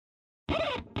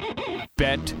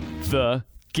Bet the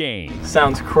Game.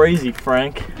 Sounds crazy,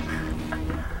 Frank.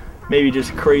 Maybe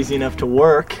just crazy enough to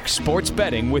work. Sports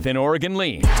betting with an Oregon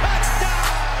lean. Touchdown,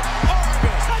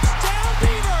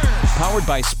 Beavers! Powered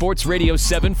by Sports Radio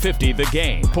 750 The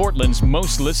Game, Portland's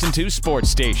most listened to sports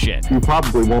station. You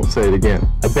probably won't say it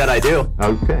again. I bet I do.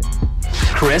 Okay.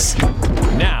 Chris?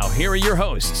 Now, here are your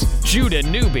hosts, Judah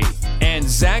Newby and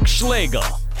Zack Schlegel.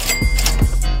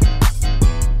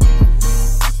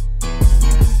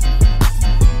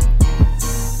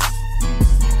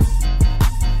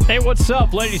 Hey, what's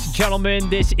up, ladies and gentlemen?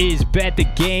 This is Bet the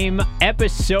Game,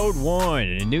 Episode 1,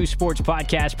 a new sports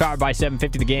podcast powered by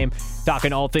 750 The Game,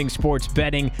 talking all things sports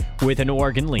betting with an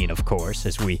Oregon lean, of course,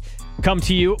 as we come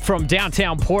to you from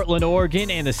downtown Portland,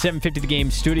 Oregon, and the 750 The Game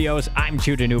studios. I'm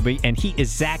Judah Newby, and he is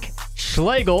Zack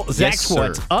Schlegel. Zack, yes,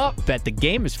 what's up? Bet the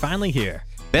Game is finally here.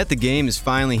 Bet the Game is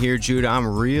finally here, Judah. I'm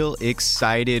real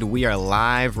excited. We are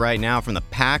live right now from the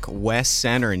Pac West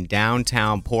Center in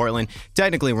downtown Portland.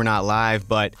 Technically, we're not live,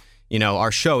 but you know our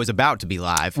show is about to be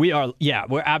live. We are, yeah,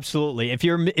 we're absolutely. If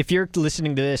you're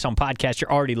listening to this on podcast,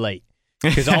 you're already late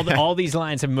because all these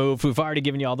lines have moved. We've already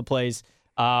given you all the plays.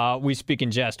 We speak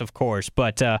in jest, of course,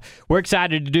 but we're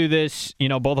excited to do this. You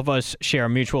know, both of us share a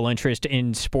mutual interest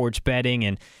in sports betting,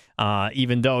 and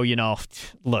even though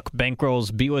look,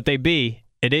 bankrolls be what they be.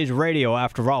 It is radio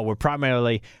after all. We're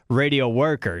primarily radio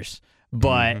workers.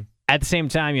 But at the same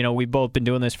time, we've both been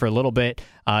doing this for a little bit.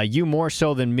 You more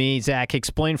so than me. Zack,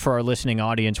 explain for our listening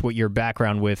audience what your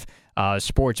background with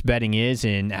sports betting is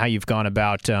and how you've gone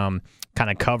about kind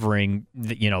of covering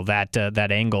that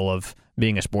angle of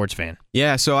being a sports fan.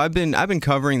 Yeah, so I've been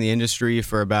covering the industry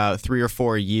for about 3 or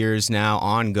 4 years now,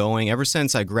 ongoing, ever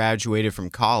since I graduated from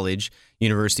college,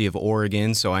 University of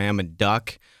Oregon, so I am a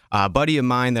Duck. A buddy of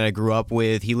mine that I grew up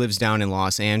with, he lives down in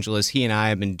Los Angeles. He and I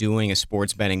have been doing a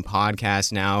sports betting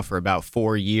podcast now for about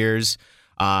 4 years,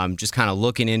 just kind of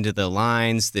looking into the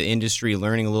lines, the industry,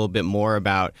 learning a little bit more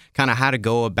about kind of how to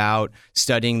go about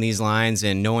studying these lines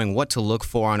and knowing what to look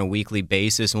for on a weekly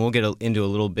basis. And we'll get into a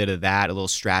little bit of that, a little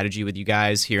strategy with you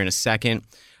guys here in a second.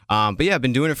 But yeah, I've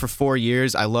been doing it for 4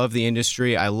 years. I love the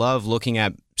industry. I love looking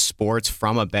at sports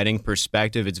from a betting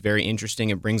perspective. It's very interesting.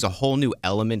 It brings a whole new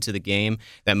element to the game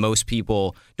that most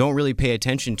people don't really pay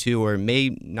attention to or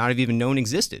may not have even known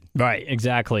existed. Right,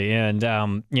 exactly. And,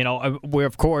 we're,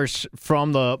 of course,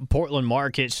 from the Portland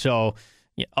market, so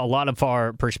a lot of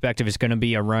our perspective is going to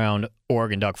be around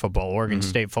Oregon Duck football, Oregon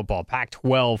State football,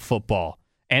 Pac-12 football,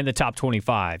 and the top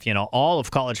 25. All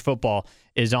of college football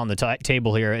is on the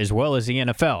table here, as well as the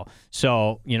NFL.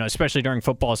 So, especially during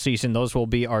football season, those will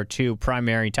be our two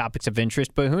primary topics of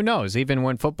interest. But who knows? Even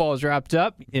when football is wrapped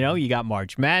up, you got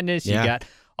March Madness, you got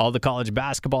all the college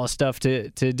basketball stuff to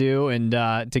do and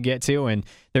to get to. And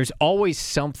there's always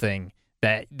something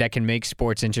that can make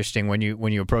sports interesting when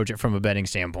you approach it from a betting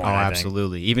standpoint. Oh,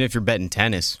 absolutely. Even if you're betting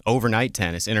tennis, overnight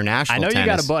tennis, international tennis. I know you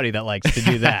got a buddy that likes to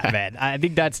do that, man. I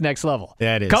think that's next level.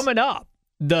 Yeah, it is. Coming up,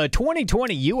 the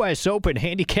 2020 U.S. Open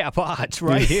handicap odds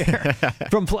right here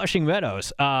from Flushing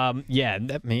Meadows. You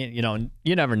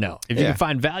never know. If you can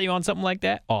find value on something like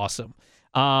that, awesome.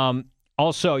 So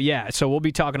we'll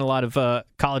be talking a lot of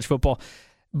college football.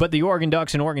 But the Oregon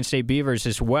Ducks and Oregon State Beavers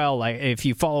as well. If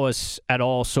you follow us at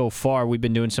all so far, we've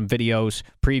been doing some videos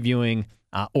previewing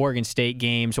Oregon State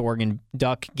games, Oregon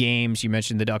Duck games. You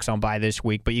mentioned the Ducks on bye this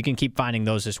week, but you can keep finding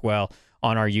those as well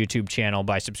on our YouTube channel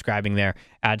by subscribing there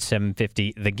at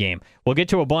 750 The Game. We'll get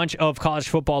to a bunch of college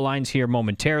football lines here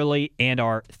momentarily and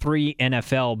our 3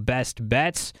 NFL best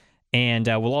bets. And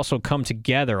we'll also come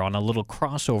together on a little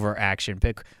crossover action.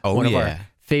 Pick one of our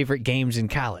favorite games in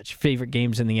college, favorite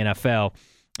games in the NFL,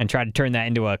 and try to turn that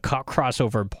into a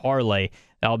crossover parlay.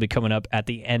 That'll be coming up at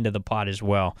the end of the pod as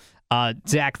well.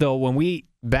 Zack, though, when we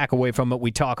back away from it,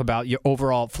 we talk about your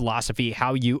overall philosophy,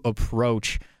 how you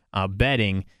approach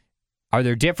betting. Are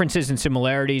there differences and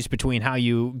similarities between how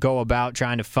you go about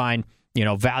trying to find,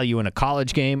 value in a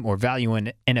college game or value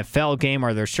in an NFL game?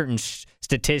 Are there certain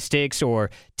statistics or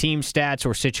team stats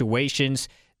or situations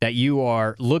that you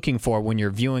are looking for when you're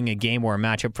viewing a game or a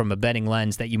matchup from a betting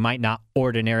lens that you might not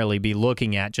ordinarily be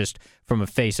looking at just from a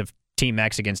face of Team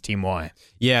X against Team Y?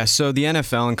 Yeah, so the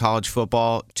NFL and college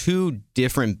football, two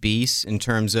different beasts in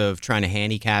terms of trying to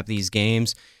handicap these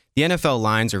games. The NFL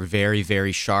lines are very,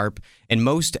 very sharp, and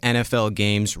most NFL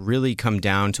games really come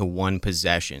down to one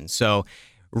possession. So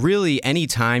really,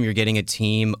 anytime you're getting a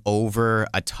team over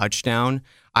a touchdown,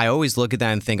 I always look at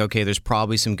that and think, okay, there's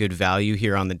probably some good value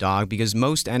here on the dog, because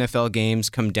most NFL games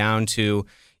come down to,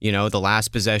 the last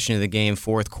possession of the game,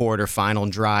 fourth quarter, final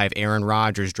drive, Aaron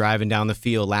Rodgers driving down the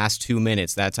field, last 2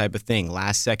 minutes, that type of thing,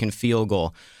 last second field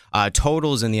goal.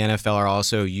 Totals in the NFL are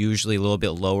also usually a little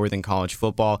bit lower than college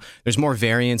football. There's more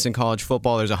variance in college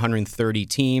football. There's 130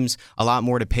 teams, a lot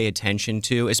more to pay attention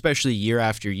to, especially year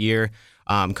after year.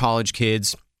 College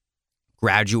kids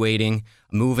graduating,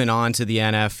 moving on to the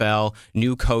NFL,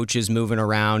 new coaches moving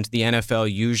around. The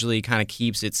NFL usually kind of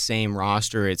keeps its same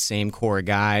roster, its same core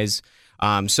guys.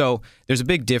 So there's a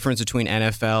big difference between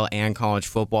NFL and college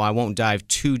football. I won't dive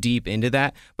too deep into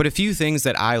that, but a few things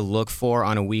that I look for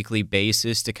on a weekly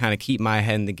basis to kind of keep my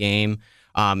head in the game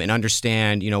and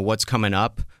understand, what's coming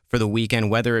up for the weekend,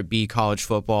 whether it be college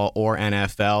football or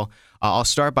NFL. I'll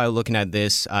start by looking at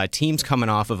this. Teams coming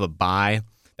off of a bye.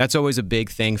 That's always a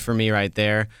big thing for me right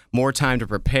there. More time to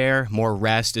prepare, more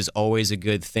rest is always a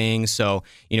good thing. So,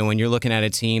 when you're looking at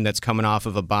a team that's coming off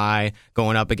of a bye,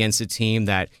 going up against a team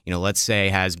that, let's say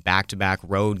has back-to-back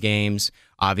road games,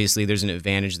 obviously there's an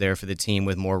advantage there for the team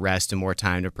with more rest and more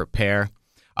time to prepare.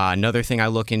 Another thing I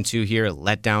look into here,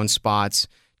 letdown spots.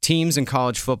 Teams in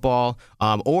college football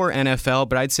or NFL,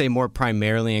 but I'd say more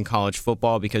primarily in college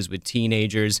football because with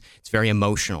teenagers, it's very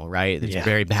emotional, right? It's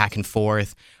very back and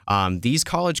forth. These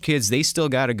college kids, they still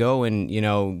got to go and,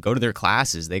 go to their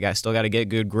classes. They still got to get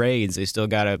good grades. They still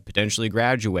got to potentially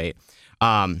graduate.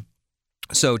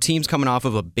 So teams coming off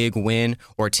of a big win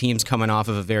or teams coming off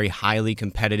of a very highly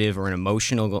competitive or an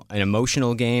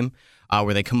emotional game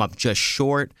where they come up just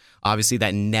short. Obviously,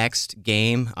 that next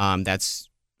game, that's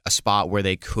a spot where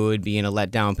they could be in a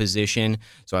letdown position.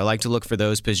 So I like to look for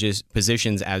those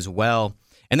positions as well.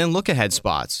 And then look ahead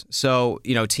spots. So,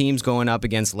 teams going up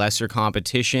against lesser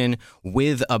competition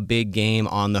with a big game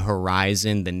on the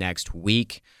horizon the next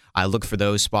week. I look for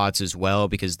those spots as well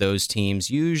because those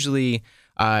teams usually,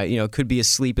 could be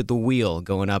asleep at the wheel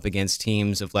going up against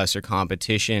teams of lesser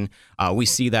competition. We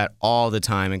see that all the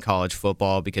time in college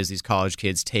football because these college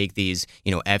kids take these,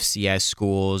 FCS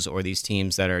schools or these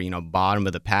teams that are, bottom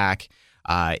of the pack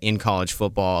in college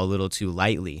football a little too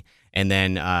lightly. And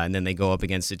then they go up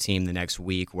against a team the next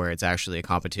week where it's actually a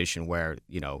competition where,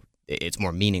 it's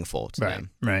more meaningful to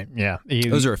them. Right, yeah.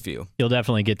 Those are a few. You'll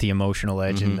definitely get the emotional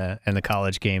edge in the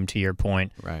college game, to your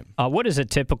point. Right. What does a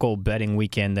typical betting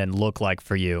weekend then look like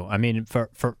for you? I mean,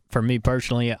 for me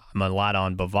personally, I'm a lot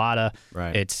on Bovada.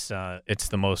 Right. It's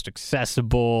the most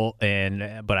accessible,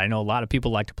 but I know a lot of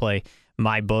people like to play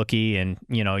MyBookie and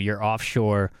your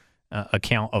offshore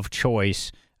account of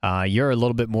choice. You're a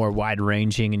little bit more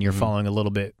wide-ranging, and you're following a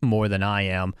little bit more than I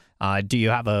am. Do you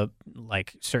have a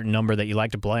certain number that you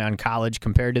like to play on college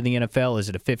compared to the NFL? Is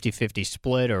it a 50-50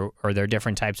 split, or are there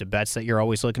different types of bets that you're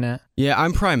always looking at? Yeah,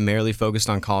 I'm primarily focused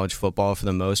on college football for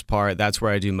the most part. That's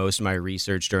where I do most of my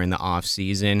research during the off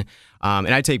season.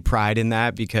 And I take pride in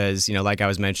that because, like I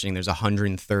was mentioning, there's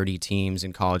 130 teams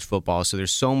in college football, so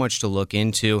there's so much to look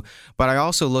into. But I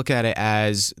also look at it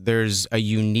as there's a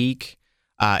unique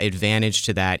advantage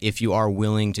to that if you are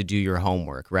willing to do your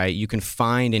homework, right? You can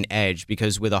find an edge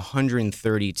because with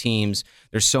 130 teams,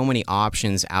 there's so many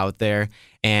options out there.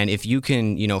 And if you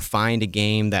can, find a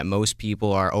game that most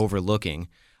people are overlooking,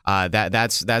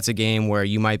 that's a game where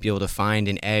you might be able to find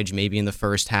an edge maybe in the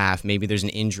first half. Maybe there's an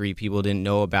injury people didn't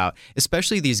know about,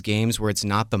 especially these games where it's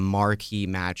not the marquee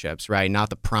matchups, right? Not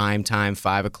the prime time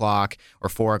 5 o'clock or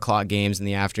 4 o'clock games in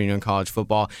the afternoon in college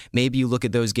football. Maybe you look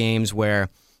at those games where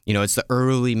it's the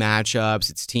early matchups.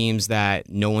 It's teams that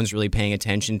no one's really paying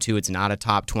attention to. It's not a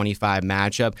top 25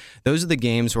 matchup. Those are the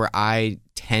games where I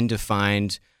tend to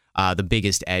find the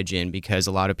biggest edge in because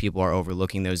a lot of people are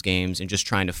overlooking those games and just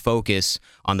trying to focus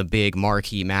on the big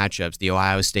marquee matchups, the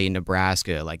Ohio State and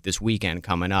Nebraska, like this weekend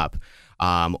coming up.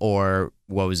 Or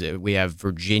what was it? We have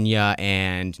Virginia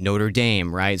and Notre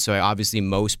Dame, right? So obviously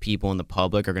most people in the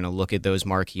public are going to look at those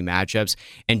marquee matchups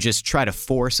and just try to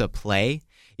force a play.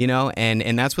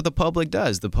 And that's what the public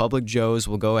does. The public Joes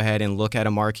will go ahead and look at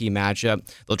a marquee matchup.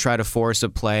 They'll try to force a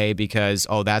play because,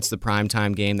 that's the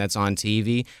primetime game that's on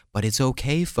TV. But it's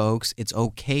okay, folks. It's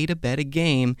okay to bet a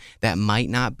game that might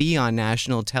not be on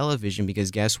national television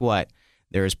because guess what?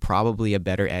 There is probably a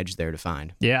better edge there to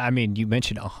find. Yeah, I mean, you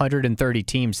mentioned 130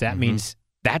 teams. That means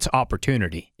that's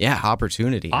opportunity. Yeah,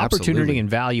 opportunity. Opportunity Absolutely. And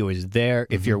value is there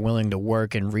if you're willing to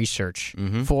work and research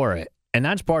for it. And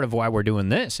that's part of why we're doing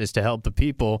this, is to help the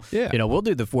people. Yeah. We'll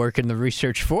do the work and the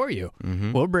research for you.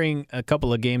 We'll bring a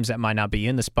couple of games that might not be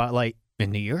in the spotlight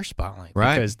into your spotlight.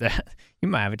 Right. Because you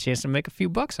might have a chance to make a few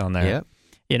bucks on there.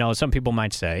 Yep. Some people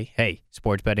might say, hey,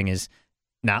 sports betting is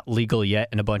not legal yet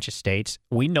in a bunch of states.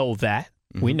 We know that.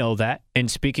 We know that.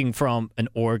 And speaking from an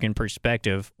Oregon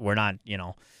perspective, we're not,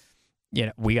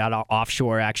 we got our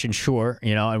offshore action, sure,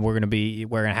 and we're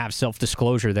gonna have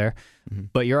self-disclosure there. Mm-hmm.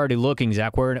 But you're already looking,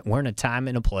 Zach. We're in a time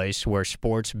and a place where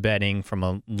sports betting, from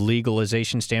a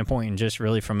legalization standpoint and just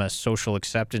really from a social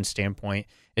acceptance standpoint,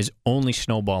 is only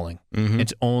snowballing. Mm-hmm.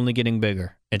 It's only getting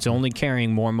bigger. It's only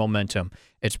carrying more momentum.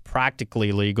 It's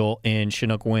practically legal in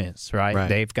Chinook Winds, right?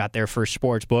 They've got their first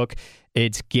sports book.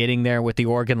 It's getting there with the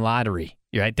Oregon Lottery,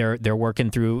 right? They're working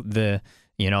through the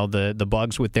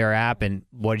bugs with their app. And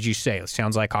what did you say? It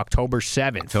sounds like October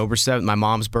 7th. October 7th, my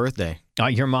mom's birthday. Oh,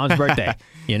 your mom's birthday,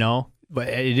 But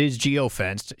it is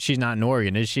geo-fenced. She's not in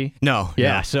Oregon, is she? No.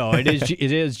 Yeah, no. So it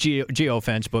is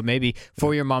geo-fenced, but maybe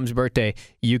for your mom's birthday,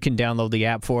 you can download the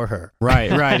app for her.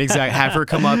 Right, exactly. Have her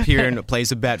come up here and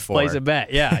place a bet for her. Place a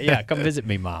bet, yeah. Come visit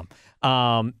me, Mom.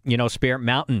 Spirit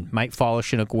Mountain might follow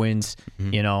Chinook Winds,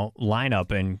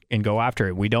 lineup and go after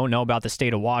it. We don't know about the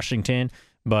state of Washington,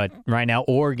 but right now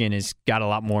Oregon has got a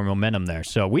lot more momentum there.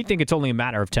 So we think it's only a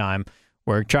matter of time.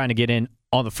 We're trying to get in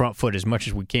on the front foot as much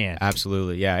as we can.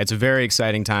 Absolutely, yeah. It's a very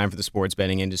exciting time for the sports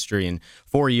betting industry. And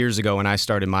 4 years ago when I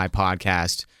started my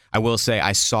podcast, I will say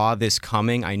I saw this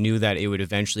coming. I knew that it would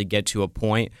eventually get to a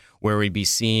point where we'd be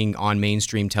seeing on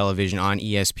mainstream television, on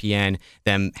ESPN,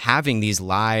 them having these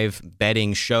live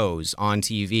betting shows on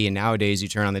TV. And nowadays you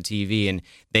turn on the TV and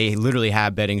they literally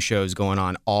have betting shows going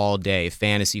on all day,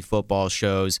 fantasy football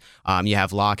shows. You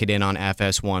have Lock It In on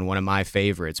FS1, one of my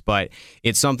favorites. But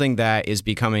it's something that is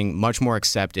becoming much more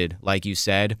accepted, like you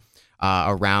said,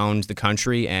 around the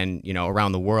country and,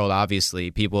 around the world. Obviously,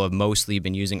 people have mostly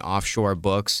been using offshore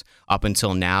books up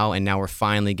until now, and now we're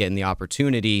finally getting the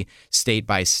opportunity, state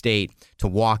by state, to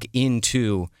walk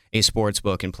into a sports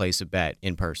book and place a bet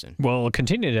in person. Well, we'll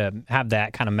continue to have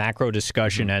that kind of macro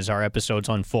discussion as our episodes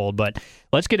unfold, but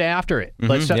let's get after it.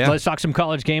 Let's talk some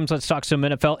college games. Let's talk some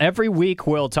NFL. Every week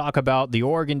we'll talk about the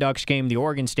Oregon Ducks game, the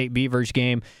Oregon State Beavers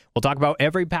game. We'll talk about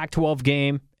every Pac-12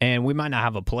 game, and we might not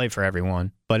have a play for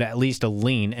everyone, but at least a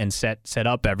lean and set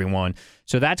up everyone.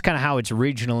 So that's kind of how it's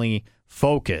regionally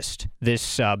focused,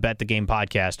 this Bet the Game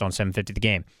podcast on 750 The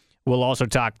Game. We'll also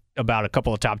talk about a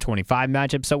couple of top 25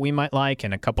 matchups that we might like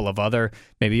and a couple of other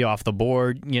maybe off the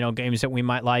board, games that we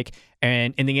might like.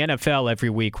 And in the NFL every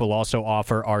week, we'll also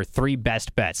offer our 3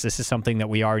 best bets. This is something that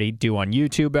we already do on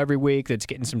YouTube every week that's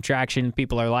getting some traction.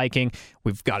 People are liking.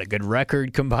 We've got a good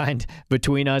record combined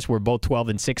between us. We're both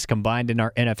 12-6 combined in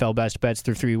our NFL best bets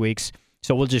through 3 weeks.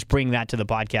 So we'll just bring that to the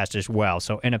podcast as well.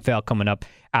 So NFL coming up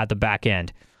at the back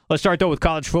end. Let's start, though, with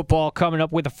college football coming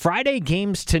up with the Friday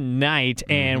games tonight.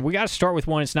 And we got to start with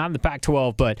one. It's not in the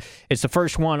Pac-12, but it's the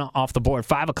first one off the board,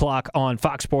 5 o'clock on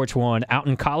Fox Sports 1 out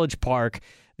in College Park.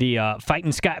 The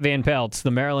Fighting Scott Van Pelts,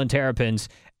 the Maryland Terrapins,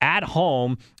 at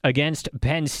home against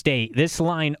Penn State. This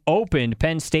line opened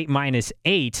Penn State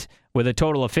 -8 with a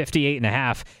total of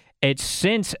 58.5. It's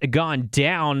since gone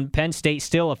down. Penn State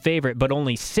still a favorite, but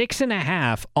only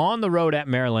 6.5 on the road at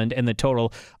Maryland, and the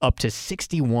total up to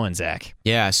 61, Zach.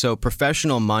 Yeah, so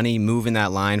professional money moving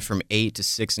that line from 8 to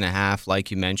 6.5, like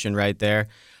you mentioned right there.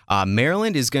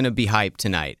 Maryland is going to be hyped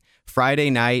tonight. Friday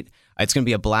night, it's going to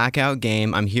be a blackout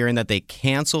game. I'm hearing that they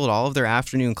canceled all of their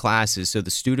afternoon classes, so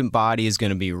the student body is going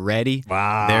to be ready.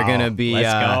 Wow. They're going to be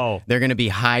they're going to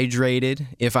be hydrated,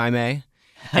 if I may.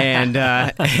 And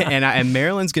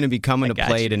Maryland's going to be coming to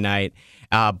play tonight.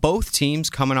 Both teams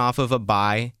coming off of a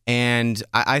bye, and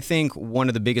I think one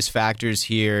of the biggest factors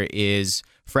here is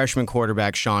freshman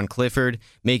quarterback Sean Clifford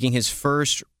making his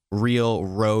first real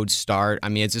road start. I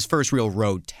mean, it's his first real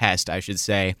road test, I should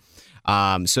say.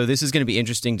 So this is going to be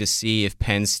interesting to see if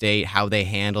Penn State, how they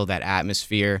handle that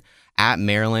atmosphere at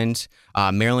Maryland.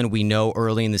 Maryland, we know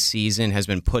early in the season, has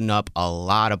been putting up a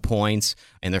lot of points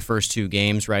in their first 2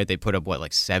 games, right? They put up,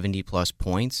 70-plus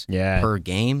points per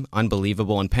game?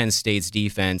 Unbelievable. And Penn State's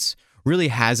defense really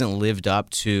hasn't lived up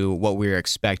to what we were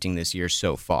expecting this year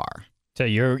so far. So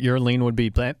your lean would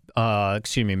be,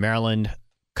 Maryland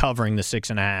covering the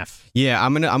 6.5. Yeah,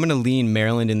 I'm gonna lean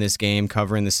Maryland in this game,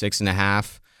 covering the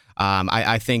 6.5.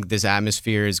 I think this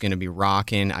atmosphere is going to be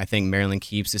rocking. I think Maryland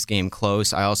keeps this game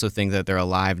close. I also think that they're a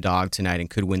live dog tonight and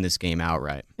could win this game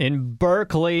outright. In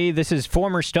Berkeley, this is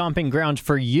former stomping grounds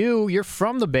for you. You're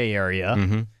from the Bay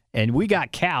Area. And we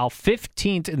got Cal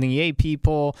 15th in the AP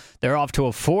poll. They're off to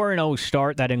a 4-0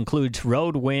 start. That includes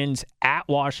road wins at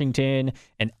Washington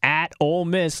and at Ole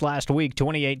Miss last week,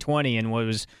 28-20, and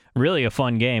was really a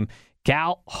fun game.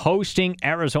 Cal hosting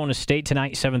Arizona State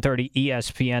tonight, 7:30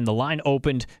 ESPN. The line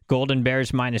opened Golden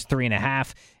Bears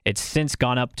 -3.5. It's since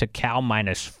gone up to Cal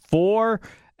 -4.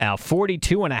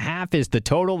 42.5 is the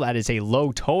total. That is a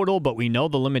low total, but we know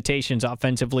the limitations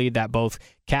offensively that both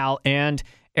Cal and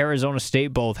Arizona State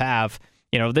both have.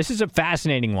 this is a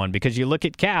fascinating one because you look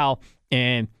at Cal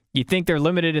and you think they're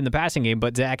limited in the passing game.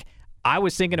 But, Zach, I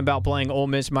was thinking about playing Ole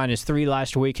Miss -3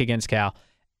 last week against Cal.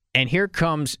 And here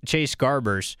comes Chase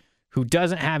Garbers, who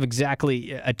doesn't have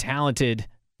exactly a talented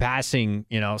passing,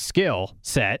 skill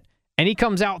set. And he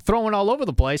comes out throwing all over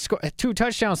the place, 2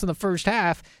 touchdowns in the first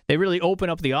half. They really open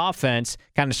up the offense,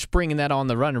 kind of springing that on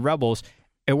the running Rebels.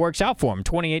 It works out for him,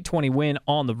 28-20 win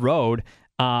on the road.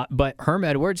 But Herm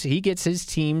Edwards, he gets his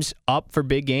teams up for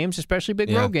big games, especially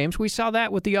big road games. We saw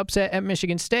that with the upset at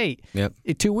Michigan State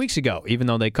 2 weeks ago, even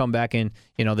though they come back and,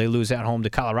 they lose at home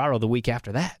to Colorado the week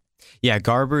after that. Yeah,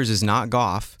 Garbers is not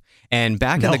Goff. And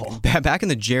back in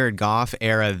the Jared Goff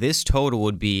era, this total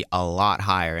would be a lot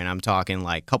higher, and I'm talking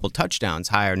like a couple touchdowns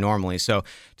higher normally. So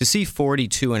to see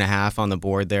 42.5 on the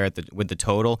board there with the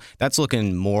total, that's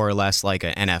looking more or less like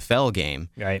an NFL game.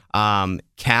 Right.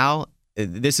 Cal,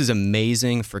 this is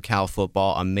amazing for Cal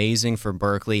football, amazing for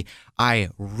Berkeley. I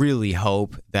really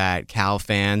hope that Cal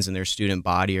fans and their student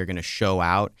body are going to show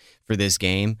out for this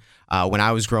game. When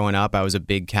I was growing up, I was a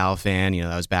big Cal fan.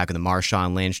 That was back in the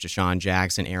Marshawn Lynch, Deshaun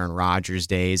Jackson, Aaron Rodgers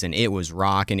days, and it was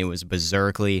rocking. It was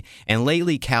berserkly. And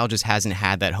lately, Cal just hasn't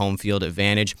had that home field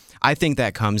advantage. I think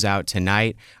that comes out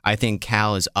tonight. I think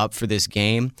Cal is up for this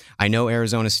game. I know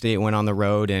Arizona State went on the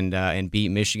road and beat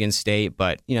Michigan State,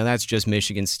 but that's just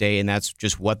Michigan State, and that's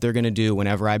just what they're going to do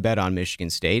whenever I bet on Michigan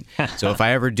State. So if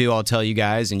I ever do, I'll tell you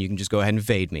guys, and you can just go ahead and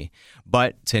fade me.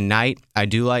 But tonight, I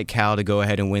do like Cal to go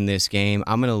ahead and win this game.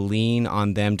 I'm going to lean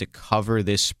on them to cover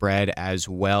this spread as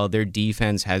well. Their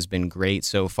defense has been great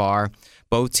so far.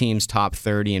 Both teams top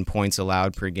 30 in points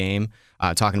allowed per game.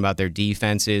 Talking about their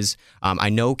defenses, I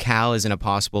know Cal is in a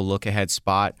possible look-ahead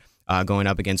spot going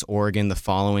up against Oregon the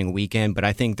following weekend, but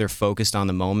I think they're focused on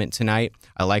the moment tonight.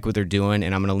 I like what they're doing,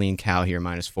 and I'm going to lean Cal here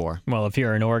 -4. Well, if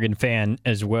you're an Oregon fan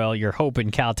as well, you're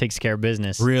hoping Cal takes care of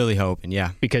business. Really hoping,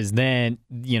 yeah. Because then,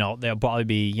 they'll probably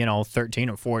be, 13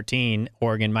 or 14.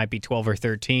 Oregon might be 12 or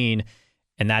 13,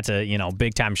 and that's a,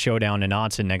 big-time showdown in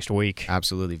Autzen next week.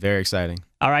 Absolutely. Very exciting.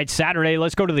 All right, Saturday,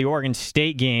 let's go to the Oregon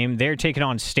State game. They're taking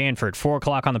on Stanford, 4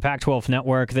 o'clock on the Pac-12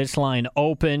 Network. This line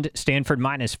opened, Stanford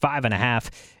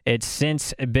 -5.5. It's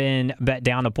since been bet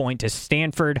down a point to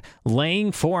Stanford,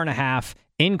 laying 4.5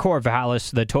 in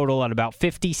Corvallis. The total at about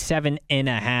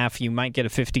 57.5. You might get a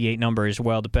 58 number as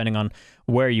well, depending on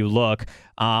where you look.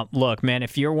 Look, man,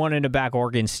 if you're wanting to back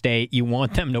Oregon State, you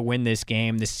want them to win this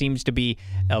game. This seems to be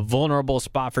a vulnerable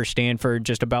spot for Stanford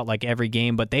just about like every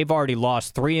game, but they've already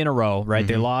lost 3 in a row, right?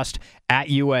 They lost at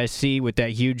USC with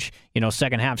that huge,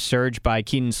 second half surge by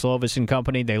Keaton Slovis and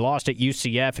company. They lost at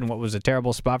UCF in what was a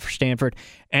terrible spot for Stanford,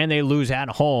 and they lose at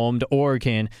home to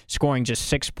Oregon, scoring just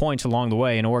 6 points along the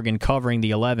way, and Oregon covering the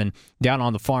 11 down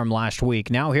on the farm last week.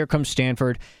 Now here comes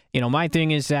Stanford. My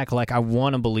thing is, Zach, I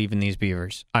want to believe in these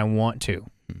Beavers. I want to.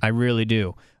 I really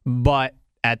do. But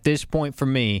at this point for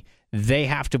me, they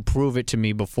have to prove it to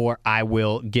me before I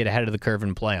will get ahead of the curve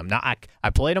and play them. Now, I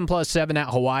played them +7 at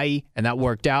Hawaii, and that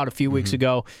worked out a few weeks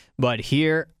ago. But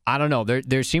here, I don't know.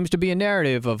 There seems to be a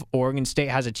narrative of Oregon State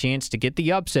has a chance to get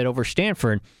the upset over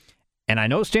Stanford. And I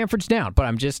know Stanford's down, but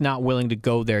I'm just not willing to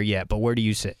go there yet. But where do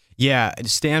you sit? Yeah,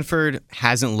 Stanford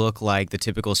hasn't looked like the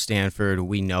typical Stanford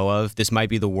we know of. This might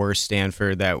be the worst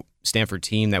Stanford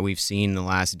team that we've seen in the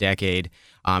last decade.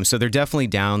 So they're definitely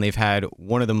down. They've had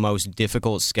one of the most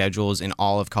difficult schedules in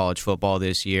all of college football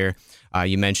this year.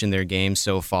 You mentioned their games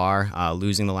so far,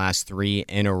 losing the last 3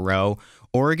 in a row.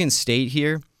 Oregon State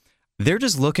here, they're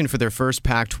just looking for their first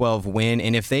Pac-12 win,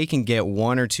 and if they can get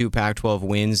 1 or 2 Pac-12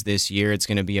 wins this year, it's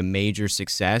going to be a major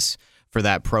success for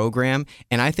that program,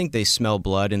 and I think they smell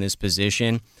blood in this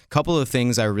position. A couple of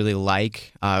things I really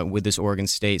like with this Oregon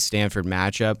State-Stanford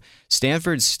matchup.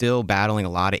 Stanford's still battling a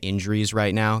lot of injuries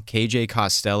right now. KJ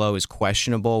Costello is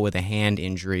questionable with a hand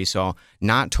injury, so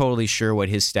not totally sure what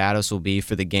his status will be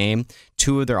for the game.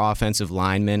 2 of their offensive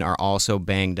linemen are also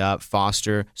banged up,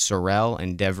 Foster Sorrell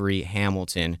and Devery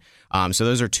Hamilton. So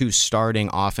those are 2 starting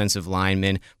offensive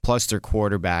linemen, plus their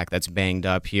quarterback that's banged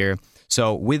up here.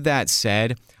 So with that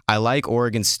said, I like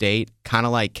Oregon State, kind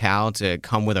of like Cal, to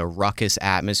come with a ruckus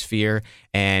atmosphere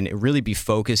and really be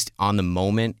focused on the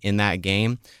moment in that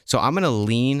game. So I'm going to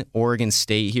lean Oregon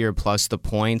State here plus the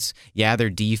points. Yeah, their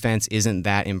defense isn't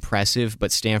that impressive,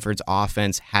 but Stanford's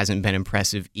offense hasn't been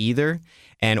impressive either.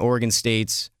 And Oregon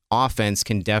State's offense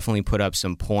can definitely put up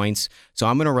some points. So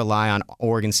I'm going to rely on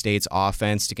Oregon State's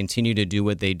offense to continue to do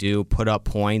what they do, put up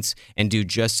points, and do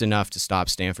just enough to stop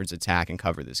Stanford's attack and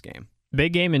cover this game.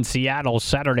 Big game in Seattle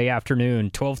Saturday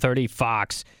afternoon, 12:30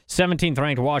 Fox. 17th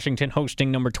ranked Washington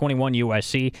hosting number 21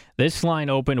 USC. This line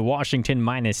opened Washington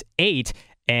 -8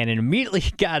 and it immediately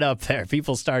got up there.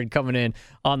 People started coming in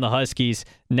on the Huskies.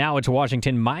 Now it's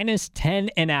Washington minus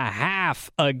 10.5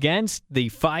 against the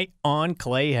Fight on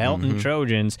Clay Helton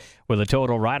Trojans with a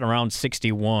total right around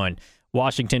 61.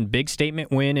 Washington, big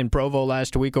statement win in Provo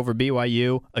last week over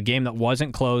BYU, a game that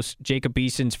wasn't close. Jacob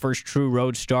Eason's first true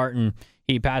road start, and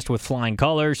he passed with flying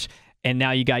colors. And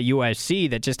now you got USC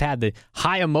that just had the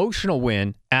high emotional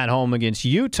win at home against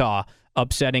Utah,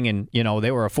 upsetting, and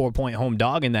they were a 4-point home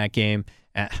dog in that game.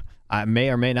 I may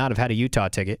or may not have had a Utah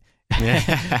ticket.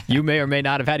 You may or may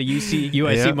not have had a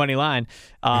USC money line.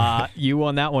 You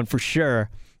won that one for sure.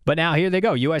 But now here they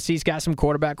go. USC's got some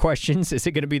quarterback questions. Is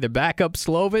it going to be the backup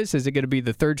Slovis? Is it going to be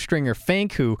the third stringer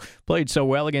Fink, who played so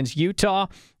well against Utah?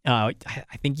 I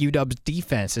think UW's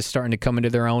defense is starting to come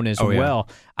into their own as well.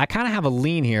 I kind of have a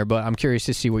lean here, but I'm curious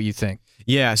to see what you think.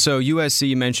 Yeah, so USC,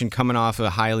 you mentioned coming off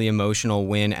a highly emotional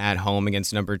win at home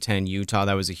against number 10 Utah.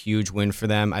 That was a huge win for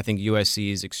them. I think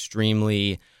USC is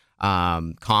extremely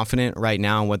confident right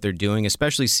now in what they're doing,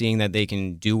 especially seeing that they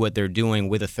can do what they're doing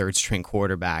with a third-string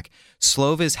quarterback.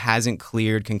 Slovis hasn't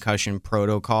cleared concussion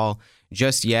protocol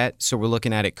just yet, so we're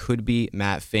looking at it could be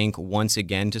Matt Fink once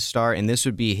again to start, and this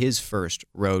would be his first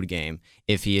road game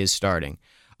if he is starting.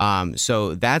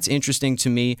 So that's interesting to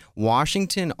me.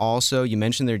 Washington also, you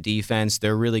mentioned their defense.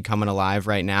 They're really coming alive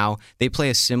right now. They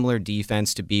play a similar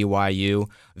defense to BYU.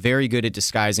 Very good at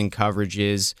disguising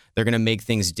coverages. They're going to make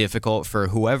things difficult for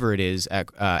whoever it is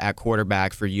at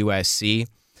quarterback for USC.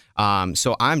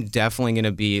 So I'm definitely going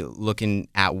to be looking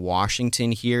at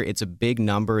Washington here. It's a big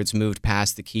number. It's moved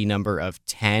past the key number of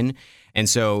 10. And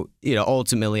so,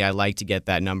 ultimately, I like to get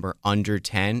that number under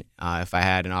 10 if I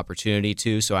had an opportunity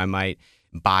to. So I might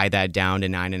buy that down to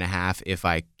 9.5 if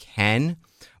I can.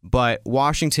 But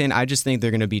Washington, I just think they're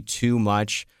going to be too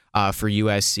much for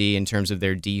USC in terms of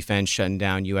their defense shutting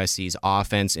down USC's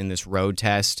offense in this road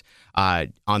test.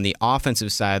 On the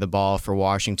offensive side of the ball for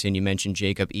Washington, you mentioned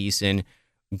Jacob Eason.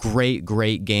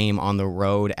 Great game on the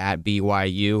road at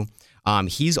BYU.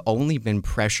 He's only been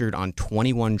pressured on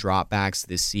 21 dropbacks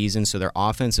this season, so their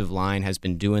offensive line has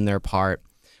been doing their part.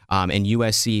 And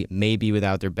USC may be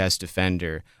without their best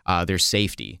defender, their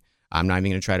safety. I'm not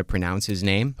even going to try to pronounce his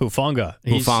name. Hufanga.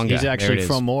 He's actually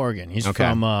from Oregon. He's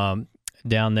from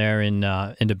down there in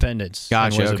Independence.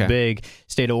 Gotcha. And was a big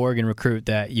state of Oregon recruit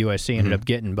that USC ended up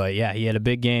getting. But, yeah, he had a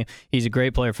big game. He's a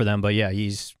great player for them. But, yeah,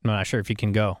 I'm not sure if he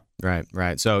can go.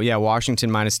 Right. So, yeah,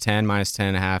 Washington minus 10, minus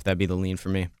 10.5. That'd be the lean for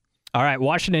me. All right,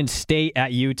 Washington State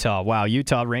at Utah. Wow,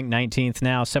 Utah ranked 19th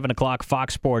now, 7 o'clock,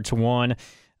 Fox Sports 1.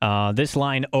 This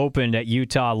line opened at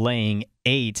Utah laying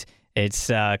 8. It's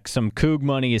some Coug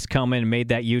money is coming and made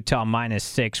that Utah minus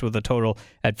 6 with a total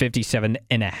at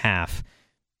 57.5.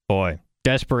 Boy,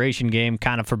 desperation game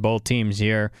kind of for both teams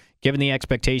here. Given the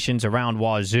expectations around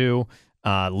Wazoo,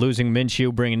 losing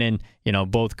Minshew, bringing in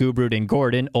both Gubrud and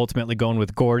Gordon, ultimately going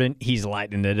with Gordon. He's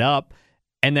lighting it up.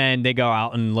 And then they go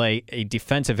out and lay a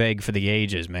defensive egg for the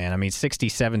ages, man. I mean,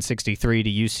 67-63 to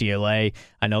UCLA.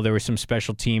 I know there was some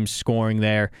special teams scoring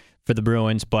there for the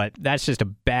Bruins, but that's just a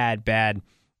bad,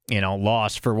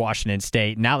 loss for Washington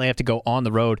State. Now they have to go on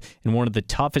the road in one of the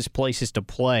toughest places to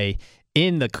play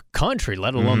in the country,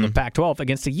 let alone the Pac-12,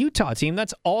 against a Utah team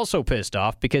that's also pissed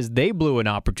off because they blew an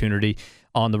opportunity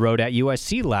on the road at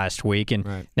USC last week,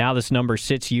 and now this number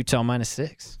sits Utah minus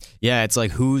 6. Yeah, it's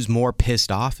like who's more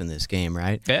pissed off in this game,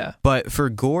 right? Yeah. But for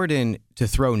Gordon to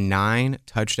throw 9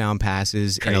 touchdown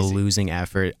passes in a losing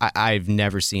effort, I've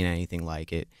never seen anything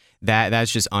like it.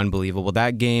 That's just unbelievable.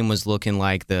 That game was looking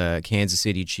like the Kansas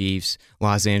City Chiefs,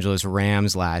 Los Angeles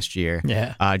Rams last year.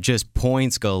 Yeah. Just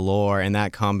points galore, and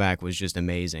that comeback was just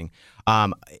amazing.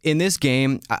 In this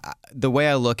game, the way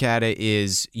I look at it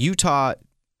is Utah,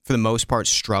 for the most part,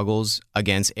 struggles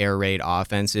against air raid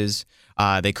offenses.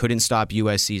 They couldn't stop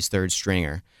USC's third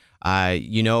stringer.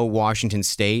 Washington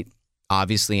State,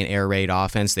 obviously an air raid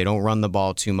offense. They don't run the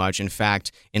ball too much. In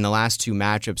fact, in the last 2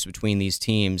 matchups between these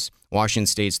teams, Washington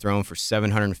State's thrown for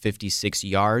 756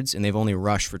 yards, and they've only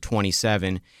rushed for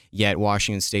 27, yet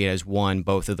Washington State has won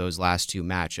both of those last 2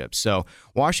 matchups. So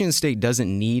Washington State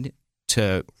doesn't need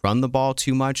to run the ball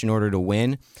too much in order to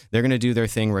win. They're going to do their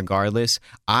thing regardless.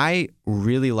 I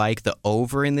really like the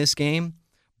over in this game,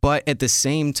 but at the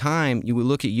same time, you would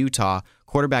look at Utah,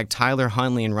 quarterback Tyler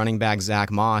Huntley and running back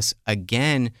Zach Moss,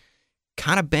 again,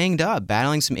 kind of banged up,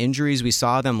 battling some injuries. We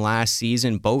saw them last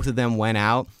season. Both of them went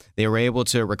out. They were able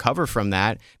to recover from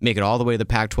that, make it all the way to the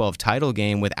Pac-12 title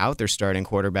game without their starting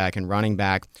quarterback and running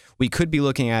back. We could be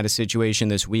looking at a situation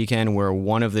this weekend where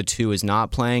one of the two is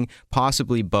not playing,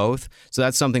 possibly both. So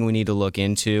that's something we need to look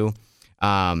into.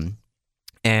 And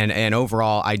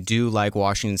overall, I do like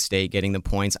Washington State getting the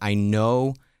points. I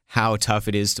know how tough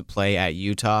it is to play at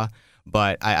Utah.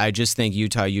 But I just think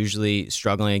Utah usually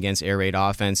struggling against air raid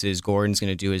offenses. Gordon's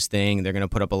going to do his thing. They're going to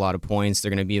put up a lot of points.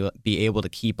 They're going to be able to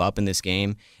keep up in this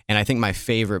game. And I think my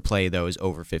favorite play, though, is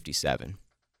over 57.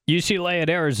 UCLA at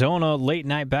Arizona, late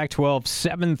night Pac-12,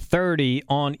 7:30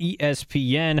 on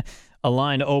ESPN. A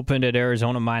line opened at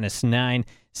Arizona -9.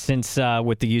 Since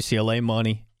with the UCLA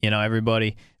money,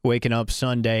 everybody waking up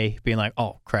Sunday being like,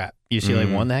 oh, crap,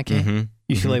 UCLA won that game?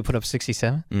 UCLA put up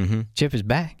 67? Chip is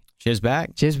back. Chip's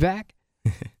back. Chip's back.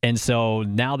 And so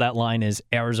now that line is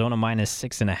Arizona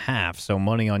 -6.5. So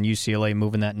money on UCLA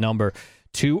moving that number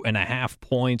 2.5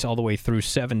 points all the way through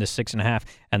 7 to 6.5.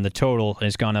 And the total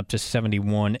has gone up to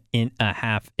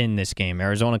 71.5 in this game.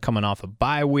 Arizona coming off a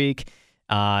bye week,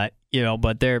 but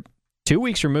they're 2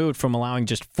 weeks removed from allowing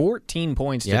just 14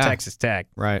 points to Texas Tech.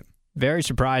 Right. Very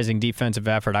surprising defensive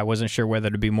effort. I wasn't sure whether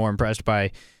to be more impressed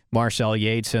by Marcel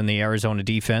Yates and the Arizona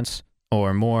defense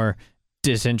or more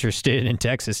disinterested in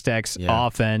Texas Tech's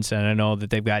offense. And I know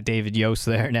that they've got David Yost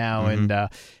there now and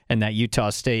that Utah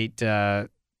State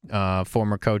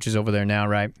former coach is over there now,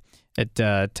 right,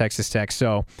 at Texas Tech.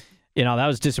 So, that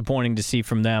was disappointing to see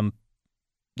from them.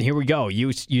 Here we go.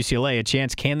 UCLA, a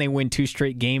chance. Can they win 2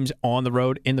 straight games on the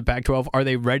road in the Pac-12? Are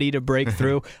they ready to break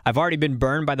through? I've already been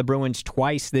burned by the Bruins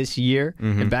twice this year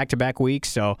in back-to-back weeks,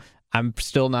 so I'm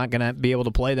still not going to be able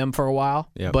to play them for a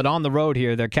while. Yep. But on the road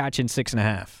here, they're catching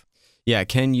 6.5. Yeah,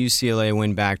 can UCLA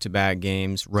win back-to-back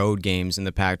games, road games in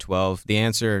the Pac-12? The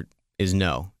answer is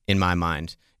no, in my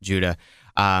mind, Judah.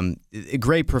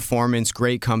 Great performance,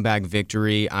 great comeback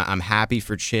victory. I'm happy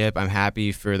for Chip. I'm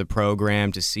happy for the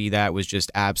program. To see that was just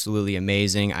absolutely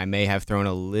amazing. I may have thrown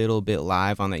a little bit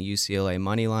live on that UCLA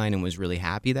money line and was really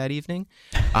happy that evening,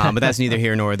 but that's neither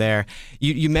here nor there.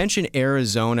 You mentioned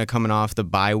Arizona coming off the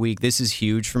bye week. This is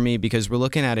huge for me because we're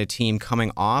looking at a team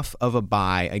coming off of a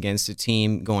bye against a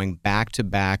team going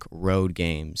back-to-back road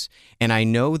games. And I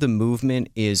know the movement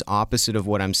is opposite of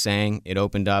what I'm saying. It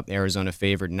opened up Arizona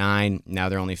favored 9. Now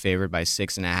they're only favored by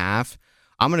 6.5.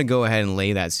 I'm going to go ahead and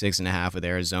lay that 6.5 with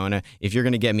Arizona. If you're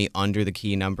going to get me under the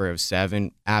key number of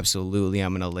 7, absolutely,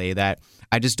 I'm going to lay that.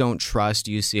 I just don't trust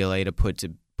UCLA to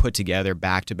put together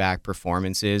back-to-back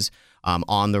performances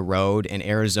on the road, and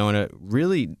Arizona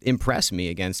really impressed me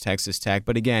against Texas Tech.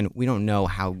 But again, we don't know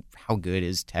how good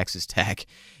is Texas Tech,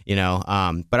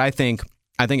 But I think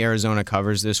Arizona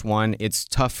covers this one. It's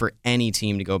tough for any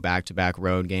team to go back-to-back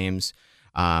road games.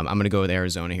 I'm going to go with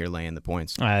Arizona here, laying the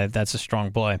points. That's a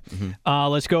strong play.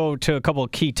 Let's go to a couple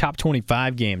of key top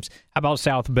 25 games. How about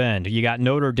South Bend? You got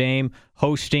Notre Dame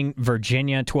hosting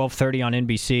Virginia, 12:30 on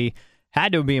NBC.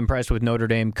 Had to be impressed with Notre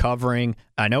Dame covering.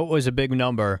 I know it was a big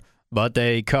number, but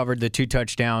they covered the 2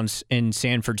 touchdowns in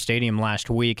Sanford Stadium last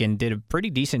week and did a pretty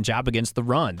decent job against the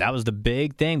run. That was the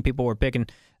big thing people were picking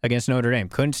against Notre Dame.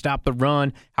 Couldn't stop the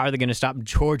run. How are they going to stop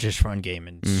Georgia's run game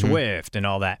and Swift and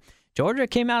all that? Georgia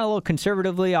came out a little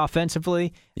conservatively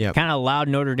offensively. Yep. Kind of allowed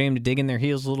Notre Dame to dig in their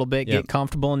heels a little bit, get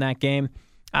comfortable in that game.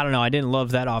 I don't know. I didn't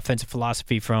love that offensive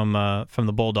philosophy from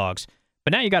the Bulldogs.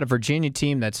 But now you got a Virginia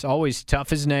team that's always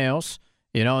tough as nails,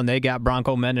 and they got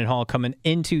Bronco Mendenhall coming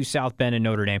into South Bend and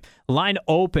Notre Dame. Line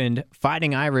opened,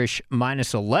 Fighting Irish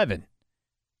 -11.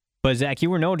 But, Zach, you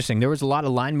were noticing there was a lot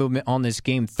of line movement on this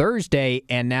game Thursday,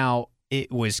 and now it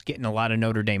was getting a lot of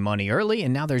Notre Dame money early,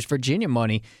 and now there's Virginia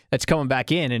money that's coming back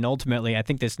in, and ultimately I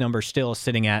think this number still is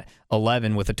sitting at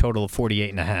 11 with a total of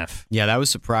 48.5. Yeah, that was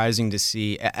surprising to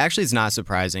see. Actually, it's not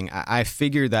surprising. I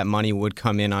figured that money would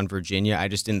come in on Virginia. I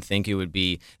just didn't think it would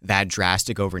be that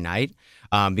drastic overnight.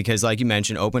 Because like you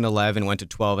mentioned, opened 11, went to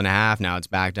 12.5. Now it's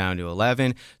back down to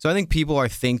 11. So I think people are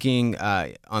thinking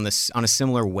on a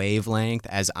similar wavelength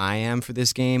as I am for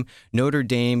this game. Notre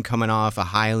Dame coming off a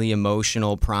highly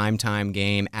emotional primetime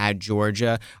game at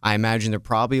Georgia. I imagine they're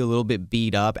probably a little bit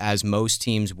beat up, as most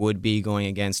teams would be going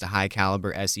against a high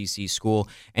caliber SEC school.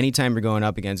 Anytime you're going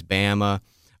up against Bama,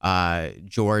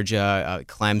 Georgia,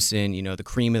 Clemson, the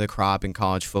cream of the crop in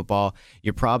college football,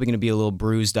 you're probably going to be a little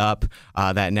bruised up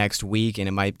that next week, and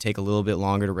it might take a little bit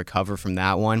longer to recover from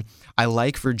that one. I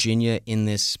like Virginia in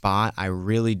this spot. I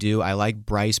really do. I like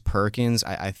Bryce Perkins.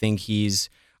 I think he's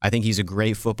a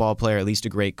great football player, at least a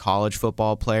great college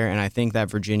football player, and I think that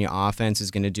Virginia offense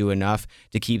is going to do enough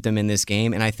to keep them in this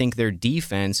game, and I think their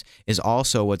defense is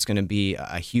also what's going to be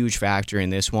a huge factor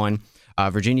in this one.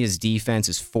 Virginia's defense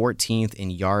is 14th in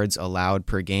yards allowed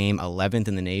per game, 11th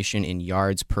in the nation in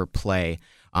yards per play.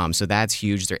 So that's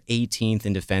huge. They're 18th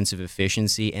in defensive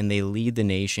efficiency, and they lead the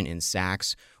nation in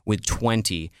sacks with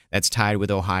 20. That's tied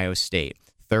with Ohio State.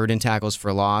 3rd in tackles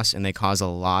for loss, and they cause a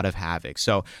lot of havoc.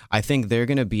 So I think they're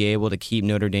going to be able to keep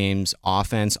Notre Dame's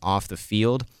offense off the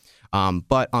field.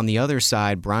 But on the other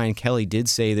side, Brian Kelly did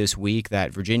say this week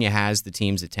that Virginia has the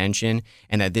team's attention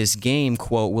and that this game,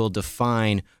 quote, will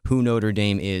define who Notre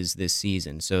Dame is this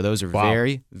season. So those are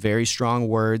very, very strong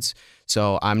words.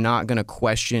 So I'm not going to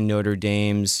question Notre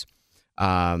Dame's,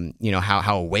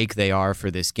 how awake they are for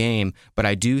this game. But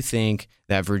I do think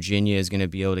that Virginia is going to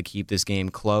be able to keep this game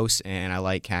close, and I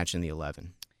like catching the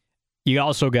 11. You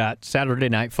also got Saturday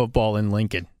Night Football in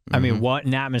Lincoln. I mean, what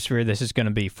an atmosphere this is going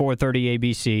to be. 4:30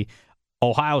 ABC.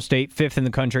 Ohio State, 5th in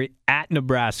the country, at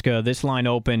Nebraska. This line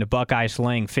opened Buckeyes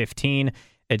laying 15.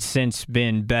 It's since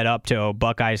been bet up to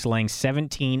Buckeyes laying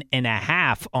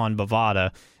 17.5 on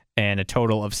Bovada, and a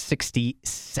total of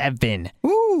 67.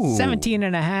 Ooh.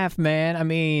 17.5, man. I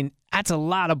mean, that's a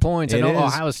lot of points. I know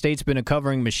Ohio State's been a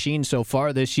covering machine so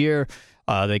far this year.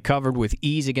 They covered with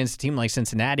ease against a team like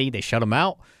Cincinnati. They shut them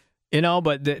out.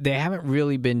 But they haven't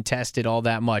really been tested all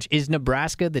that much. Is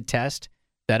Nebraska the test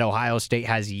that Ohio State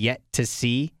has yet to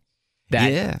see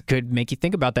that could make you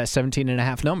think about that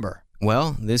 17.5 number?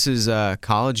 Well, this is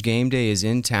College Game Day is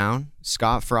in town.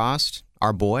 Scott Frost,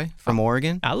 our boy from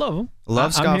Oregon. I love him.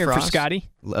 Love Scott Frost. I'm here for Scotty.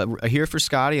 Here for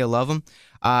Scotty. I love him.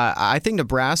 I think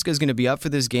Nebraska is going to be up for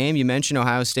this game. You mentioned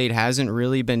Ohio State hasn't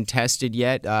really been tested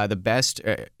yet. The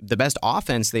best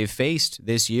offense they've faced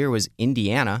this year was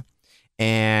Indiana.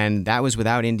 And that was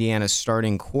without Indiana's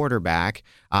starting quarterback.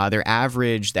 The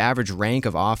average rank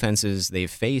of offenses they've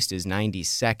faced is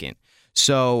 92nd.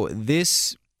 So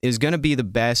this is going to be the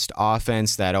best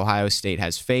offense that Ohio State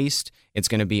has faced. It's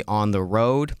going to be on the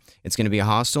road. It's going to be a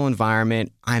hostile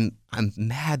environment. I'm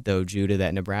mad, though, Judah,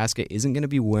 that Nebraska isn't going to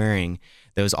be wearing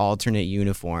those alternate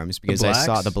uniforms because I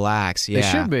saw the blacks. Yeah, they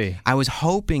should be. I was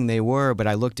hoping they were, but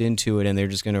I looked into it, and they're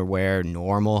just going to wear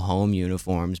normal home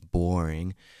uniforms.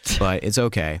 Boring, but it's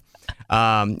okay.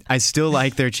 I still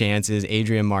like their chances.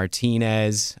 Adrian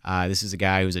Martinez, this is a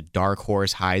guy who's a dark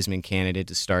horse Heisman candidate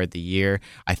to start the year.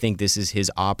 I think this is his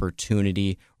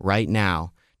opportunity right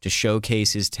now to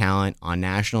showcase his talent on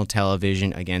national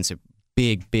television against a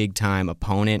big-time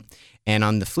opponent. And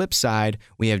on the flip side,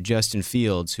 we have Justin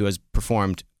Fields, who has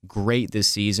performed great this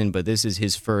season, but this is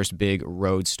his first big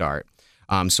road start.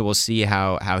 So we'll see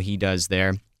how he does there.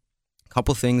 A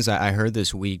couple things I heard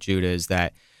this week, Judah, is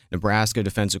that Nebraska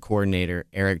defensive coordinator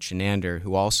Eric Chinander,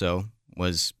 who also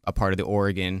was a part of the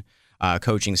Oregon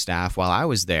coaching staff while I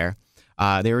was there,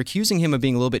 they were accusing him of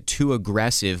being a little bit too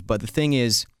aggressive. But the thing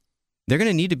is, they're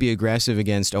going to need to be aggressive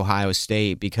against Ohio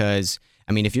State because,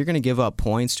 I mean, if you're going to give up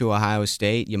points to Ohio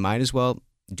State, you might as well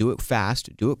do it fast,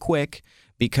 do it quick,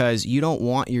 because you don't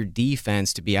want your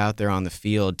defense to be out there on the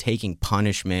field taking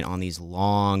punishment on these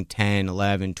long 10,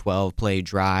 11, 12-play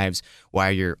drives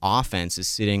while your offense is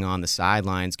sitting on the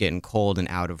sidelines getting cold and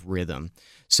out of rhythm.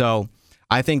 So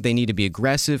I think they need to be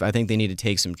aggressive. I think they need to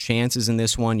take some chances in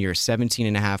this one. You're a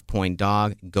 17.5-point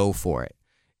dog. Go for it.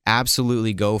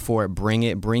 Absolutely go for it. Bring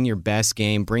it. Bring your best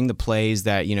game. Bring the plays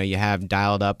that you have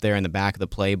dialed up there in the back of the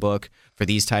playbook for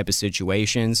these type of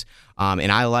situations.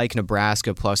 And I like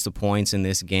Nebraska plus the points in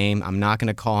this game. I'm not going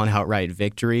to call an outright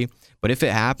victory, but if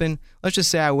it happened, let's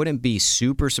just say I wouldn't be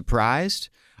super surprised.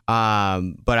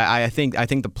 But I think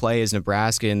the play is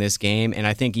Nebraska in this game, and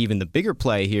I think even the bigger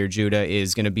play here, Judah,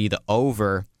 is going to be the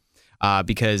over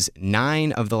because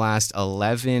 9 of the last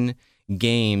 11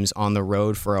 games on the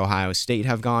road for Ohio State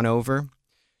have gone over.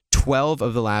 12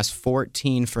 of the last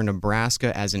 14 for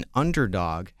Nebraska as an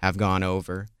underdog have gone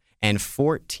over, and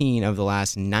 14 of the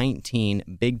last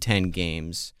 19 Big Ten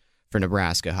games for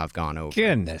Nebraska have gone over.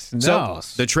 Goodness, no.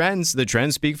 So the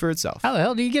trends speak for itself. How the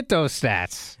hell do you get those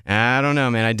stats? I don't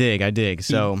know, man. I dig.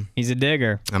 So he's a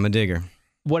digger. I'm a digger.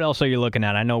 What else are you looking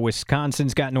at? I know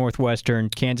Wisconsin's got Northwestern,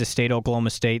 Kansas State,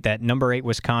 Oklahoma State. That number 8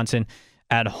 Wisconsin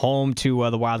at home to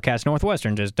the Wildcats.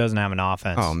 Northwestern just doesn't have an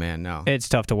offense. Oh, man, no. It's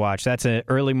tough to watch. That's an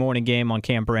early morning game on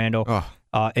Camp Randall.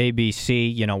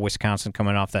 ABC, Wisconsin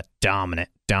coming off that dominant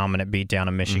beatdown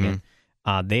of Michigan.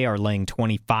 Mm-hmm. They are laying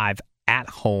 25 at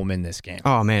home in this game.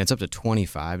 Oh, man, it's up to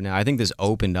 25 now. I think this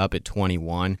opened up at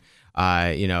 21. It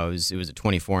was at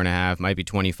 24.5, might be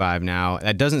 25 now.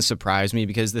 That doesn't surprise me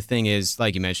because the thing is,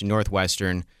 like you mentioned,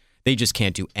 Northwestern, they just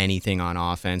can't do anything on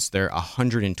offense. They're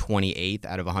 128th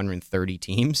out of 130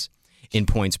 teams in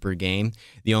points per game.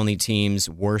 The only teams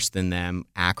worse than them,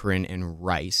 Akron and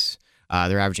Rice.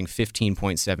 They're averaging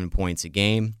 15.7 points a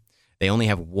game. They only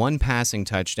have 1 passing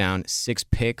touchdown, 6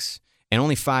 picks, and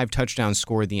only 5 touchdowns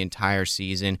scored the entire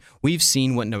season. We've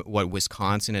seen what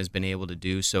Wisconsin has been able to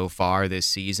do so far this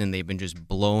season. They've been just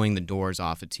blowing the doors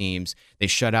off of teams. They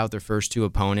shut out their first 2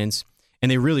 opponents. And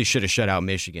they really should have shut out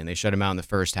Michigan. They shut them out in the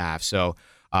first half. So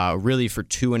really for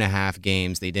 2.5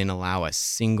 games, they didn't allow a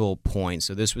single point.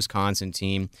 So this Wisconsin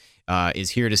team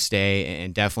is here to stay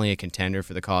and definitely a contender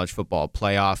for the college football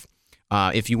playoff.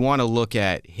 If you want to look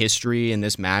at history in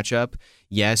this matchup,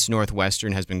 yes,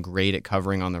 Northwestern has been great at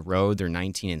covering on the road. They're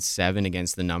 19-7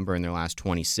 against the number in their last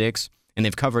 26, and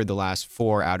they've covered the last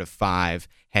 4 out of 5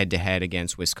 head-to-head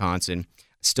against Wisconsin.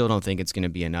 Still don't think it's going to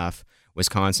be enough.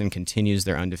 Wisconsin continues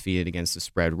their undefeated against the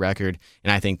spread record,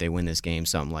 and I think they win this game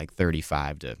something like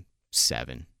 35-7.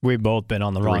 We've both been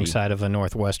on the wrong side of a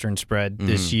Northwestern spread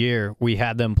this year. We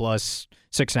had them plus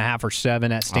 6.5 or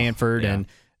 7 at Stanford, and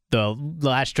the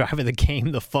last drive of the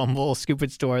game, the fumble, stupid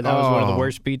story, that was one of the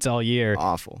worst beats all year.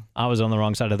 Awful. I was on the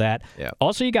wrong side of that. Yeah.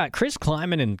 Also, you got Chris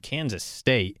Kleiman in Kansas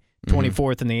State,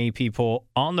 24th in the AP poll,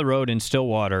 on the road in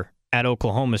Stillwater at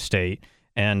Oklahoma State.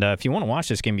 And if you want to watch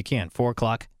this game, you can. 4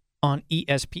 o'clock on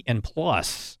ESPN+.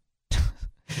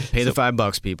 Pay the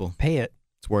 $5, people. Pay it.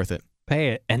 It's worth it. Pay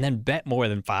it, and then bet more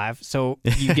than 5, so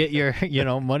you get your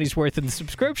money's worth in the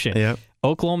subscription. Yep.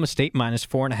 Oklahoma State minus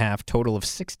 4.5, total of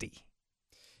 60.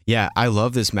 Yeah, I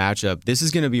love this matchup. This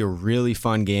is going to be a really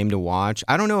fun game to watch.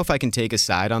 I don't know if I can take a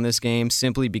side on this game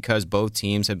simply because both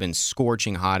teams have been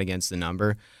scorching hot against the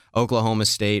number. Oklahoma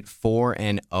State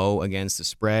 4-0 against the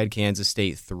spread. Kansas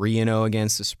State 3-0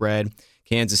 against the spread.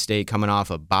 Kansas State coming off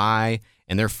a bye,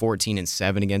 and they're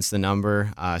 14-7 against the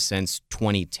number since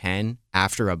 2010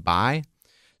 after a bye.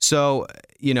 So,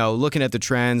 looking at the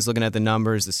trends, looking at the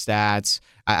numbers, the stats,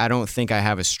 I don't think I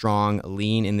have a strong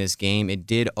lean in this game. It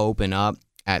did open up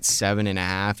at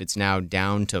 7.5. It's now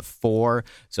down to 4.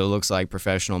 So it looks like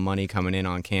professional money coming in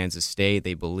on Kansas State.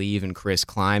 They believe in Chris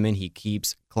Kleiman. He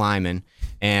keeps climbing,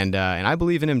 and I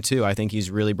believe in him too. I think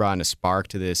he's really brought in a spark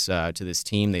to this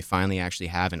team. They finally actually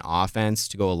have an offense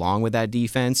to go along with that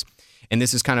defense, and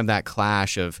this is kind of that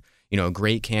clash of a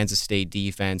great Kansas State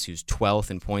defense who's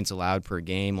 12th in points allowed per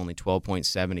game, only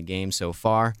 12.7 a game so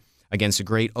far, against a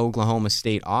great Oklahoma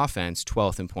State offense,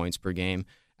 12th in points per game,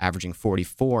 averaging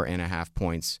 44.5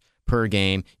 points per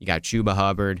game. You got Chuba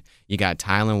Hubbard, you got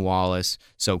Tylan Wallace.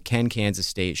 So can Kansas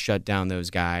State shut down those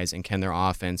guys, and can their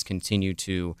offense continue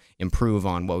to improve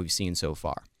on what we've seen so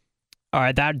far? All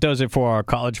right, that does it for our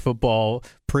college football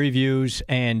previews,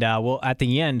 and we'll at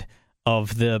the end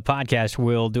of the podcast,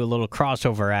 we'll do a little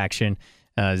crossover action.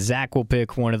 Zach will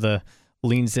pick one of the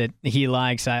leans that he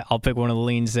likes. I'll pick one of the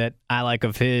leans that I like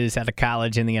of his out of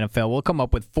college in the NFL. We'll come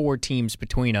up with 4 teams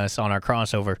between us on our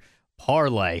crossover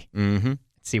parlay.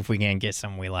 See if we can get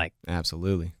some we like.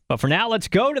 Absolutely. But for now, let's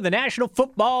go to the National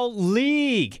Football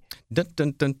League. Dun,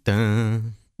 dun, dun,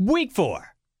 dun. Week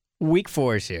 4. Week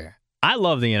 4 is here. I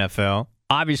love the NFL.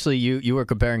 Obviously, you were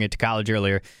comparing it to college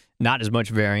earlier. Not as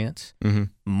much variance.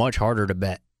 Much harder to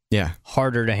bet. Yeah.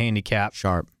 Harder to handicap.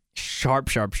 Sharp.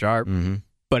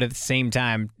 But at the same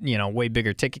time, way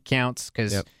bigger ticket counts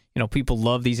because, people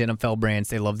love these NFL brands.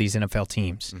 They love these NFL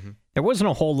teams. There wasn't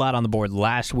a whole lot on the board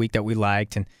last week that we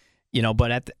liked. And,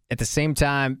 but at the same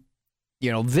time,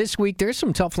 this week there's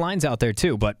some tough lines out there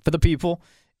too. But for the people,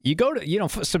 you go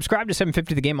to, subscribe to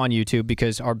 750 The Game on YouTube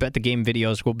because our Bet the Game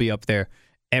videos will be up there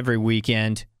every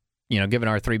weekend, giving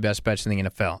our 3 best bets in the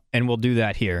NFL. And we'll do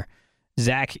that here.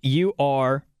 Zach, you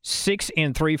are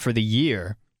 6-3 for the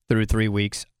year through 3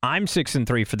 weeks. I'm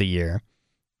 6-3 for the year.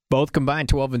 Both combined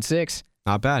 12-6.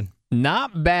 Not bad.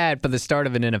 Not bad for the start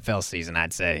of an NFL season,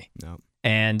 I'd say. No.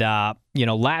 And,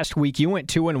 last week you went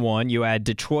 2-1. You had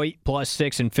Detroit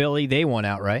 +6 in Philly. They won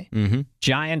outright.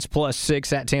 Giants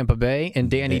 +6 at Tampa Bay. And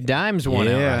Danny Dimes won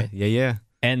outright. Yeah.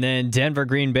 And then Denver,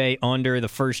 Green Bay under the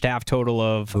first half total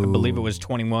of, I believe it was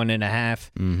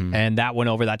 21.5. And that went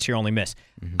over. That's your only miss.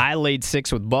 I laid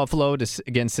 6 with Buffalo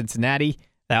against Cincinnati.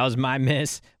 That was my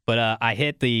miss. But I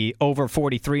hit the over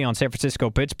 43 on San Francisco,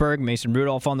 Pittsburgh. Mason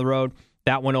Rudolph on the road.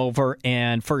 That went over.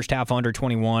 And first half under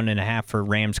 21.5 for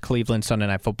Rams, Cleveland, Sunday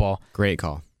Night Football. Great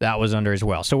call. That was under as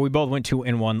well. So we both went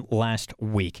 2-1 last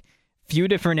week. Few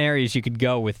different areas you could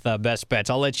go with best bets.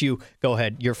 I'll let you go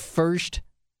ahead. Your first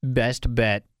best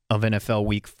bet of NFL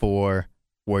Week 4,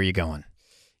 where are you going?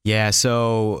 Yeah,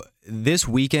 so this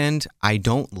weekend, I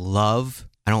don't love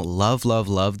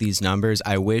these numbers.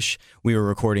 I wish we were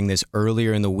recording this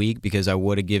earlier in the week because I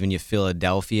would have given you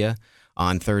Philadelphia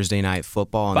on Thursday Night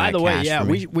Football. By the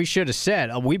way, we should have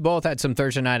said we both had some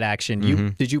Thursday night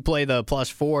action. Did you play the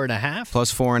 +4.5?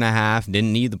 +4.5.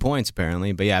 Didn't need the points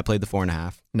apparently, but yeah, I played the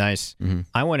 4.5. Nice.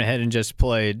 I went ahead and just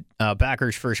played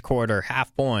Packers first quarter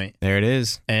half point. There it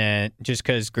is. And just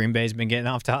because Green Bay's been getting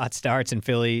off to hot starts and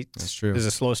Philly is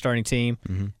a slow starting team,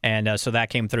 and so that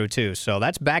came through too. So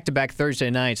that's back-to-back Thursday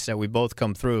nights that we both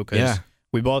come through because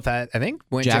we both had, I think,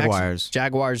 went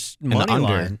Jaguars money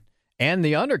line. And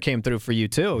the under came through for you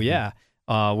too,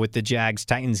 with the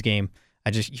Jags-Titans game.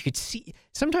 You could see,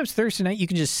 sometimes Thursday night you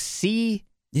can just see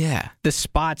the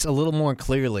spots a little more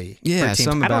clearly. Yeah, for teams.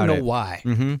 something I don't about know it. why.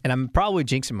 Mm-hmm. And I'm probably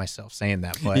jinxing myself saying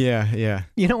that, but Yeah.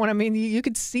 you know what I mean? You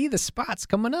could see the spots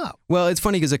coming up. Well, it's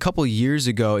funny because a couple years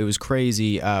ago, it was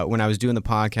crazy. When I was doing the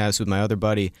podcast with my other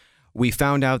buddy, we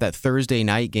found out that Thursday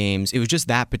night games, it was just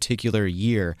that particular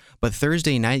year, but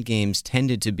Thursday night games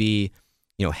tended to be,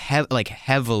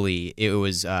 heavily, it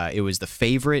was the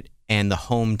favorite and the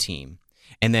home team.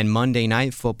 And then Monday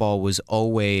Night Football was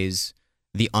always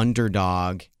the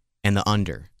underdog and the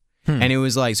under. And it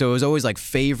was always like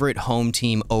favorite home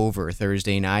team over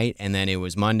Thursday night, and then it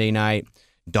was Monday night,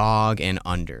 dog and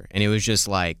under. And it was just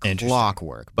like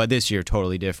clockwork. But this year,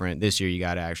 totally different. This year, you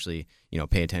got to actually,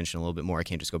 pay attention a little bit more. I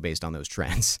can't just go based on those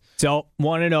trends. So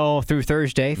 1-0 through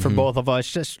Thursday for both of us,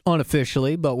 just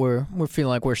unofficially, but we're feeling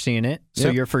like we're seeing it. So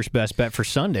your first best bet for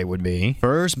Sunday would be?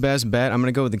 First best bet, I'm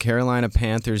going to go with the Carolina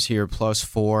Panthers here,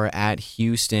 +4 at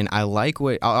Houston.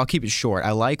 I'll keep it short.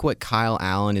 I like what Kyle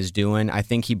Allen is doing. I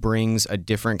think he brings a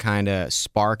different kind of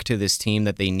spark to this team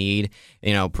that they need.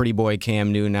 Pretty boy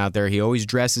Cam Newton out there, he always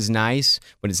dresses nice,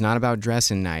 but it's not about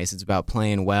dressing nice. It's about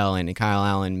playing well, and Kyle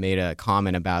Allen made a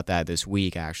comment about that this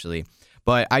week, actually.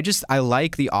 But I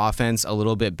like the offense a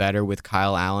little bit better with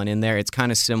Kyle Allen in there. It's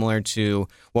kind of similar to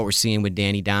what we're seeing with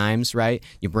Danny Dimes, right?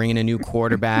 You bring in a new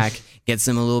quarterback, gets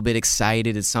them a little bit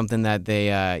excited. It's something that they,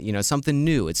 something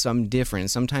new. It's something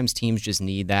different. Sometimes teams just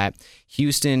need that.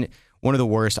 Houston, one of the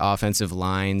worst offensive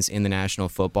lines in the National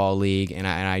Football League, and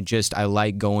I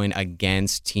like going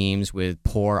against teams with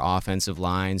poor offensive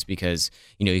lines because,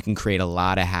 you can create a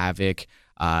lot of havoc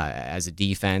as a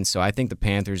defense. So I think the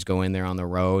Panthers go in there on the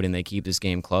road and they keep this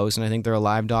game close, and I think they're a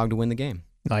live dog to win the game.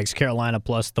 Likes Carolina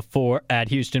plus the 4 at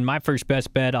Houston. My first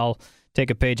best bet, I'll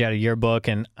take a page out of your book,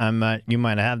 and you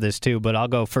might have this too, but I'll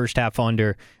go first half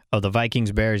under of the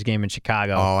Vikings-Bears game in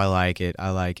Chicago. Oh, I like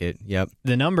it. Yep.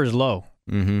 The number's low.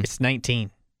 Mm-hmm. It's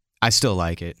 19. I still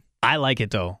like it. I like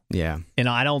it, though. Yeah.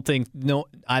 I don't think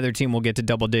either team will get to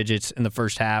double digits in the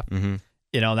first half. Mm-hmm.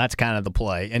 That's kind of the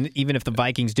play. And even if the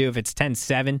Vikings do, if it's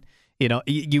 10-7,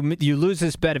 you lose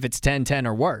this bet if it's 10-10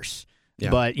 or worse.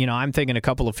 Yeah. But, I'm thinking a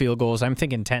couple of field goals. I'm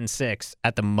thinking 10-6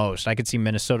 at the most. I could see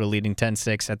Minnesota leading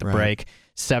 10-6 at the break,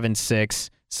 7-6,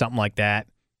 something like that.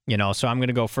 So I'm going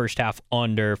to go first half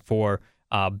under for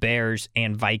Bears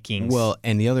and Vikings. Well,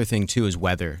 and the other thing, too, is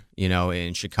weather,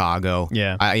 in Chicago.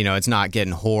 Yeah. It's not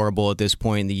getting horrible at this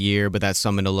point in the year, but that's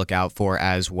something to look out for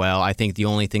as well. I think the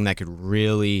only thing that could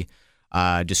really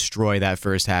destroy that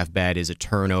first half bet is a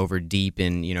turnover deep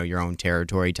in your own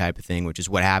territory type of thing, which is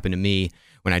what happened to me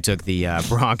when I took the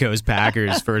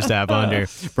Broncos-Packers first half under.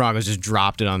 Broncos just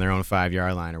dropped it on their own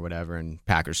 5-yard line or whatever, and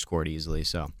Packers scored easily.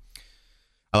 So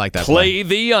I like that. Play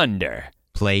the under.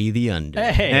 Play the under.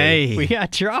 Hey, we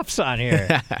got drops on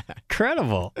here.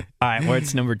 Incredible. All right,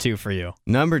 what's number 2 for you?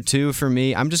 Number 2 for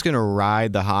me, I'm just going to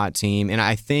ride the hot team, and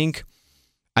I think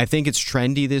it's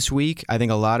trendy this week. I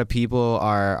think a lot of people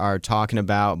are talking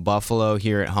about Buffalo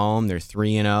here at home. They're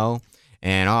 3-0,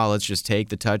 and let's just take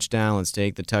the touchdown. Let's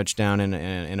take the touchdown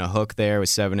in a hook there with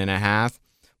 7.5.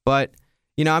 But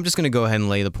I'm just going to go ahead and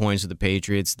lay the points with the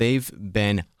Patriots. They've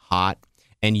been hot,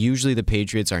 and usually the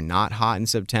Patriots are not hot in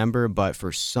September. But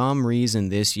for some reason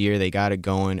this year they got it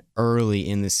going early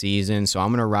in the season. So I'm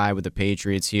going to ride with the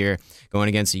Patriots here, going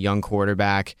against a young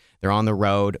quarterback. They're on the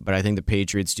road, but I think the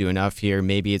Patriots do enough here.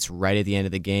 Maybe it's right at the end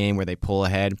of the game where they pull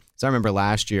ahead. So I remember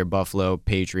last year, Buffalo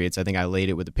Patriots, I think I laid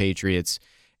it with the Patriots,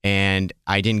 and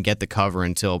I didn't get the cover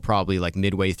until probably like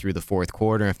midway through the fourth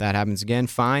quarter. If that happens again,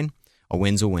 fine. A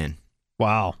win's a win.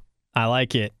 Wow. I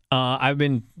like it. I've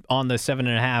been on the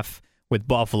 7.5 with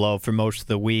Buffalo for most of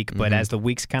the week, but as the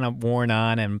week's kind of worn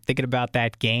on, and I'm thinking about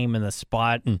that game and the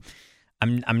spot, and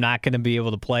I'm not going to be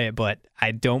able to play it, but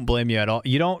I don't blame you at all.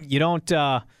 You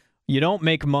don't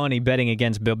make money betting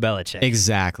against Bill Belichick.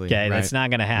 Exactly. Okay, right. That's not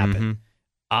going to happen.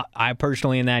 I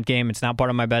personally, in that game, it's not part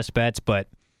of my best bets, but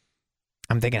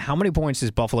I'm thinking, how many points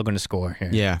is Buffalo going to score here?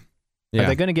 Yeah. Are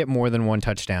they going to get more than one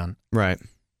touchdown? Right.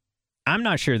 I'm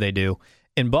not sure they do.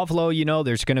 In Buffalo, you're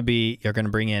going to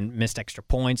bring in missed extra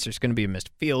points. There's going to be a missed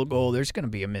field goal. There's going to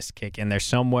be a missed kick in there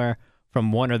somewhere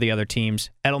from one or the other teams.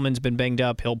 Edelman's been banged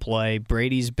up. He'll play.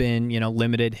 Brady's been,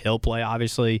 limited. He'll play,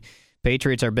 obviously.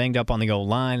 Patriots are banged up on the goal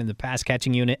line in the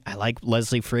pass-catching unit. I like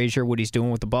Leslie Frazier, what he's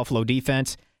doing with the Buffalo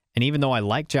defense. And even though I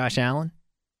like Josh Allen,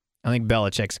 I think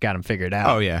Belichick's got him figured out.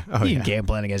 Oh, yeah. You game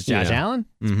plan against Josh Allen?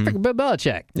 Freaking Bill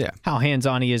Belichick. Yeah. How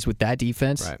hands-on he is with that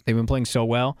defense. Right. They've been playing so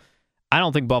well. I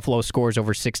don't think Buffalo scores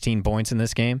over 16 points in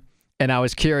this game. And I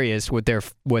was curious what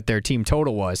their team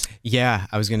total was. Yeah,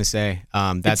 I was going to say,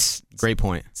 that's a great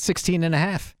point.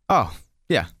 16.5. Oh,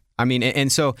 yeah. I mean,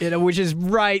 and so which is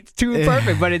too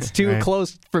perfect, but it's too right.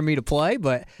 close for me to play.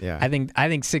 But Yeah. I think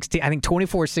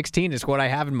 24-16 is what I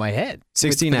have in my head.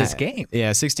 16 for this game.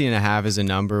 Yeah, 16.5 is a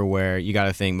number where you got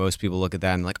to think most people look at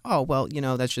that and like, oh, well,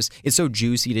 that's just, it's so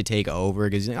juicy to take over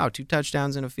because, 2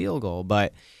 touchdowns and a field goal.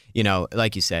 But,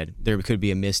 like you said, there could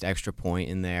be a missed extra point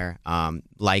in there.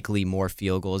 Likely more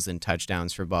field goals than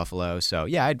touchdowns for Buffalo. So,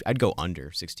 yeah, I'd go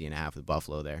under 16.5 with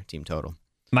Buffalo there, team total.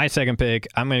 My second pick,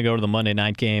 I'm going to go to the Monday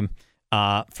night game.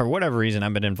 For whatever reason,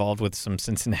 I've been involved with some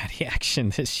Cincinnati action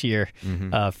this year,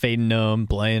 fading them,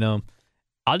 playing them.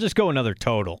 I'll just go another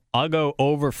total. I'll go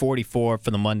over 44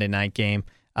 for the Monday night game,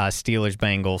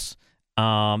 Steelers-Bengals.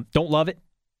 Don't love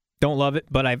it,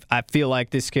 but I feel like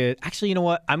this could – actually, you know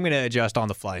what? I'm going to adjust on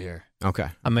the fly here. Okay.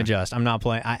 I'm going to adjust. I'm not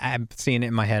playing – I'm seeing it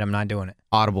in my head. I'm not doing it.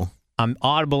 Audible. I'm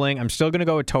audibling. I'm still going to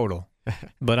go with total,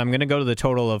 but I'm going to go to the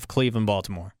total of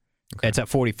Cleveland-Baltimore. Okay. It's at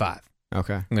 45.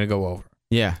 Okay. I'm going to go over.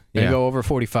 Yeah. I'm going to go over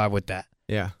 45 with that.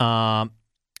 Yeah.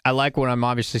 I like what I'm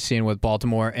obviously seeing with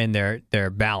Baltimore, and they're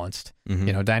balanced.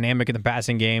 Mm-hmm. Dynamic in the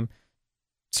passing game,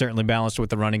 certainly balanced with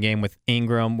the running game with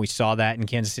Ingram. We saw that in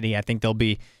Kansas City. I think they'll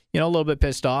be, a little bit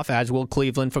pissed off, as will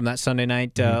Cleveland from that Sunday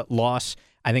night loss.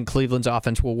 I think Cleveland's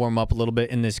offense will warm up a little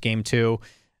bit in this game too.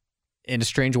 In a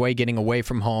strange way, getting away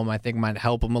from home, I think might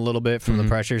help them a little bit from the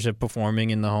pressures of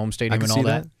performing in the home stadium and all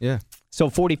that. Yeah. So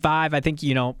 45, I think,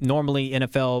 normally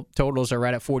NFL totals are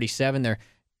right at 47. They're,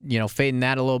 fading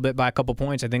that a little bit by a couple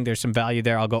points. I think there's some value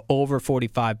there. I'll go over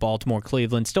 45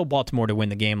 Baltimore-Cleveland. Still Baltimore to win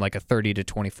the game, like a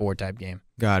 30-24 type game.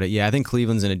 Got it. Yeah, I think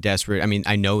Cleveland's in a desperate –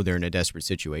 I know they're in a desperate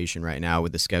situation right now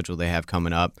with the schedule they have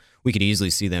coming up. We could easily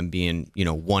see them being,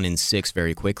 1-6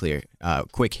 very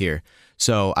quick here.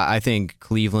 So I think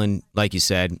Cleveland, like you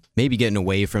said, maybe getting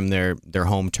away from their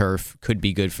home turf could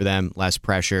be good for them. Less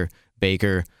pressure.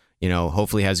 Baker,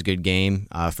 hopefully has a good game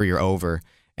for your over.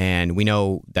 And we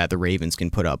know that the Ravens can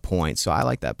put up points, so I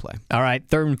like that play. All right,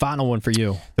 third and final one for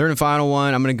you. Third and final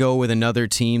one, I'm going to go with another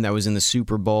team that was in the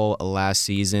Super Bowl last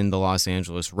season, the Los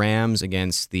Angeles Rams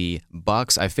against the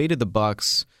Bucs. I faded the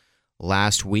Bucs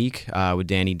last week with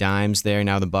Danny Dimes there.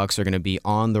 Now the Bucs are going to be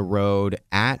on the road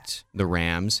at the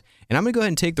Rams. And I'm going to go ahead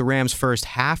and take the Rams first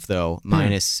half, though,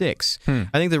 -6.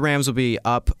 I think the Rams will be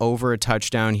up over a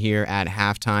touchdown here at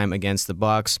halftime against the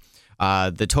Bucs.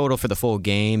 The total for the full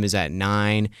game is at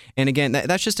 9. And again,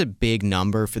 that's just a big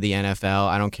number for the NFL.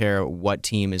 I don't care what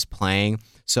team is playing.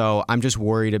 So I'm just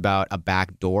worried about a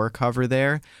backdoor cover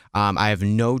there. I have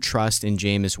no trust in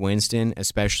Jameis Winston,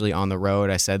 especially on the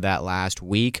road. I said that last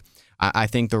week. I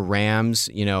think the Rams,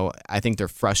 I think they're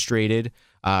frustrated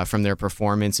from their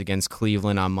performance against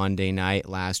Cleveland on Monday night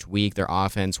last week. Their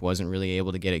offense wasn't really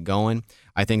able to get it going.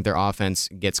 I think their offense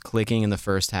gets clicking in the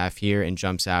first half here and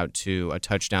jumps out to a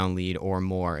touchdown lead or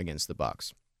more against the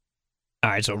Bucs.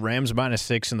 All right, so Rams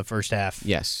 -6 in the first half.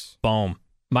 Yes. Boom.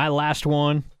 My last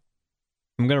one,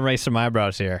 I'm going to raise some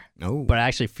eyebrows here, but I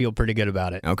actually feel pretty good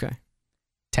about it. Okay.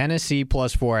 Tennessee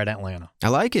 +4 at Atlanta. I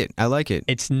like it.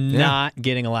 It's not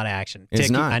getting a lot of action. It's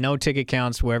not. I know ticket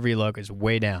counts, wherever you look, is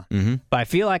way down. Mm-hmm. But I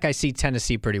feel like I see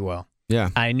Tennessee pretty well. Yeah.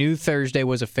 I knew Thursday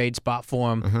was a fade spot for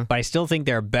them, but I still think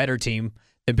they're a better team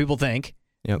than people think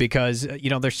because,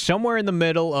 they're somewhere in the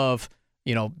middle of,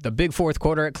 the big fourth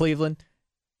quarter at Cleveland,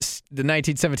 the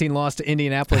 1917 loss to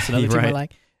Indianapolis, another team I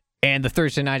like, and the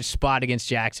Thursday night spot against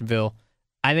Jacksonville.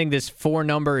 I think this 4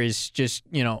 number is just,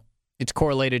 it's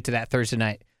correlated to that Thursday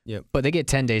night. Yep. But they get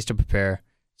 10 days to prepare.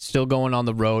 Still going on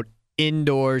the road,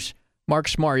 indoors.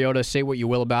 Marcus Mariota, say what you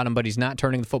will about him, but he's not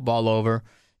turning the football over.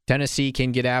 Tennessee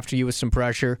can get after you with some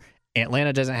pressure.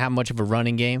 Atlanta doesn't have much of a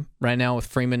running game right now with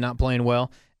Freeman not playing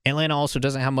well. Atlanta also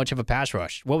doesn't have much of a pass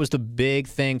rush. What was the big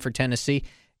thing for Tennessee?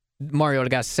 Mariota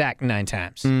got sacked 9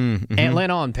 times. Mm-hmm.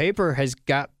 Atlanta on paper has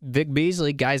got Vic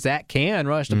Beasley, guys that can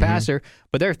rush the passer,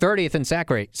 but they're 30th in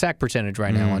sack percentage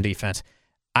right now on defense.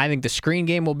 I think the screen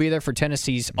game will be there for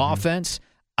Tennessee's offense.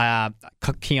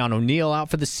 Keanu Neal out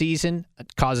for the season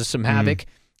causes some havoc.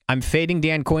 I'm fading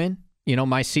Dan Quinn,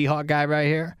 my Seahawk guy right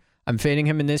here. I'm fading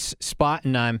him in this spot,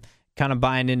 and I'm kind of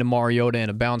buying into Mariota in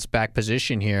a bounce-back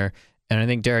position here. And I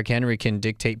think Derrick Henry can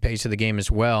dictate pace of the game as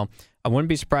well. I wouldn't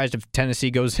be surprised if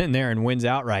Tennessee goes in there and wins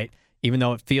outright, even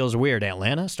though it feels weird.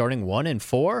 Atlanta starting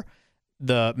 1-4.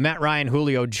 The Matt Ryan,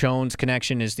 Julio Jones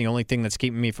connection is the only thing that's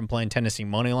keeping me from playing Tennessee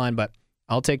money line, but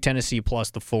I'll take Tennessee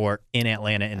 +4 in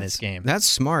Atlanta in this game. That's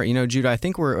smart. Judah, I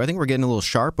think we're getting a little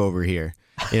sharp over here.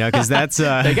 Because that's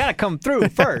they got to come through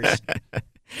first.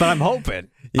 But I'm hoping.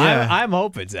 Yeah. I'm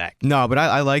hoping, Zach. No, but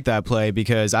I like that play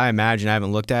because I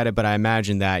haven't looked at it, but I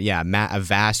imagine that, a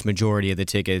vast majority of the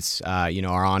tickets,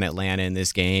 are on Atlanta in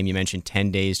this game. You mentioned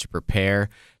 10 days to prepare.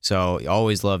 So you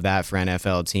always love that for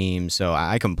NFL teams. So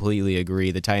I completely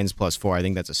agree. The Titans +4, I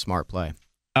think that's a smart play.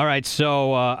 All right,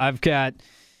 so I've got,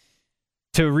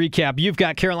 to recap, you've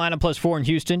got Carolina +4 in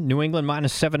Houston, New England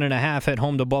 -7.5 at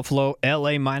home to Buffalo,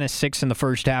 LA -6 in the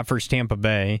first half versus Tampa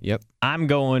Bay. Yep. I'm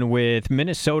going with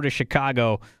Minnesota,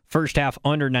 Chicago, first half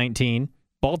under 19,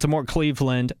 Baltimore,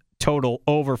 Cleveland, total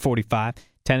over 45,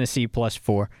 Tennessee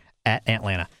 +4 at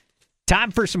Atlanta.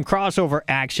 Time for some crossover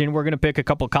action. We're going to pick a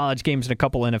couple college games and a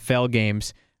couple NFL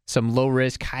games, some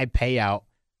low-risk, high-payout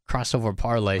crossover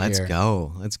parlay here.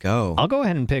 Let's go. I'll go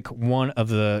ahead and pick one of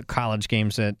the college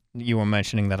games that you were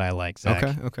mentioning that I like, Zach.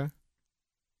 Okay.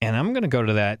 And I'm going to go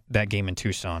to that game in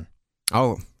Tucson.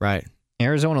 Oh, right.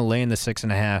 Arizona laying the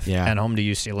 6.5 at home to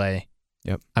UCLA.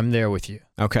 Yep. I'm there with you.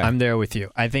 Okay. I'm there with you.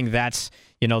 I think that's,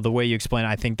 the way you explain it,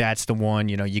 I think that's the one.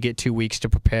 You get 2 weeks to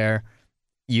prepare.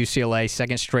 UCLA,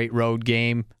 second straight road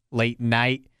game, late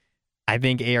night. I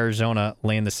think Arizona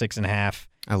laying the 6.5.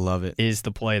 I love it. Is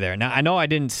the play there. Now, I know I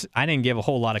didn't give a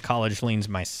whole lot of college leans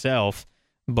myself,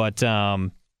 but,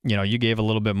 you gave a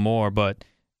little bit more. But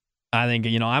I think,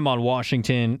 I'm on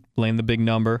Washington laying the big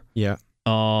number. Yeah.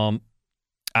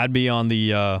 I'd be on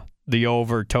the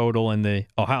over total in the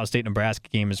Ohio State-Nebraska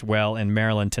game as well, and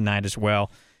Maryland tonight as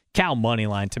well. Cal money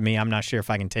line to me. I'm not sure if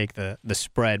I can take the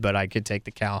spread, but I could take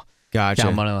the Cal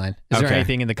money line. Is there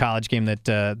anything in the college game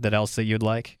that else that you'd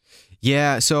like?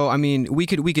 Yeah, so I mean, we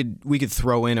could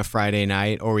throw in a Friday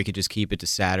night, or we could just keep it to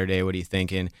Saturday. What are you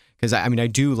thinking? Because I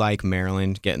do like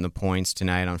Maryland getting the points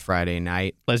tonight on Friday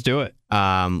night. Let's do it.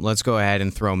 Let's go ahead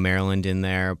and throw Maryland in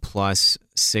there plus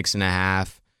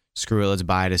 6.5. Screw it, let's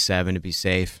buy to 7 to be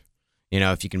safe.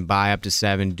 If you can buy up to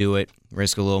 7, do it.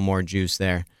 Risk a little more juice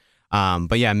there.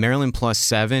 But yeah, Maryland plus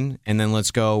 7, and then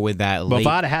let's go with that.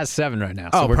 Bovada has 7 right now.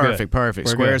 So we're perfect. We're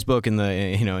Square's good. book in the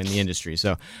in the industry,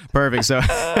 so perfect. So,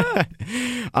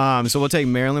 so we'll take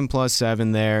Maryland plus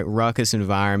 7 there. Ruckus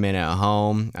environment at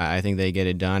home. I think they get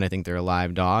it done. I think they're a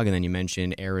live dog. And then you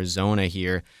mentioned Arizona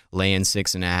here laying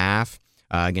 6.5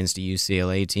 against a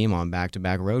UCLA team on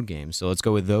back-to-back road games. So let's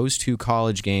go with those 2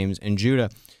 college games. And Judah,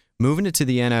 moving it to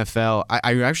the NFL,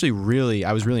 I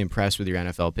was really impressed with your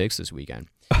NFL picks this weekend.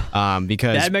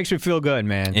 Because that makes me feel good,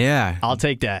 man. Yeah, I'll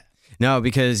take that. No,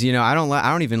 because I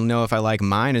don't even know if I like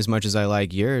mine as much as I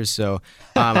like yours. So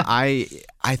I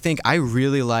think I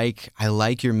really like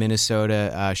your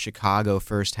Minnesota Chicago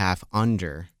first half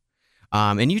under.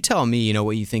 And you tell me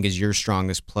what you think is your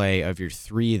strongest play of your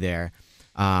 3 there.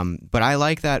 But I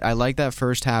like that. I like that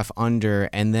first half under.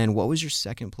 And then what was your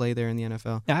second play there in the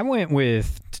NFL? I went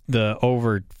with the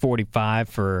over 45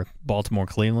 for Baltimore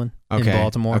Cleveland in Okay.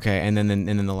 Baltimore. Okay. And then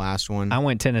the last one. I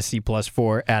went Tennessee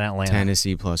 +4 at Atlanta.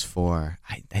 Tennessee +4.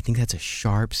 I think that's a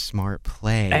sharp, smart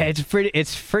play. It's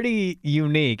pretty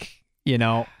unique,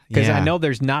 because Yeah. I know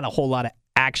there's not a whole lot of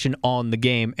action on the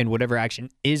game, and whatever action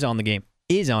is on the game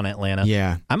is on Atlanta.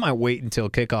 Yeah. I might wait until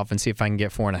kickoff and see if I can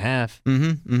get 4.5.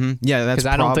 Yeah, that's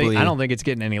probably. Because I don't think it's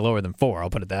getting any lower than 4. I'll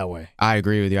put it that way. I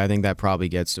agree with you. I think that probably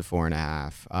gets to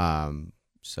 4.5.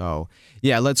 So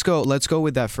yeah, let's go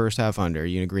with that first half under. Are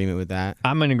you in agreement with that?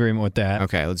 I'm in agreement with that.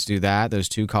 Okay, let's do that. Those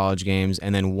 2 college games,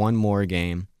 and then one more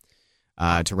game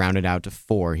to round it out to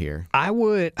 4 here. I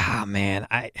would. Oh man,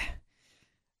 I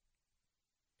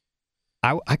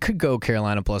could go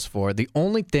Carolina +4. The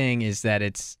only thing is that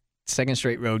it's second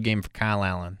straight road game for Kyle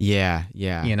Allen. Yeah.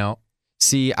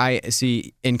 See,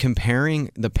 in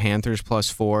comparing the Panthers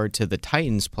 +4 to the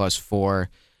Titans +4,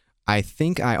 I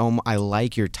think I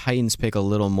like your Titans pick a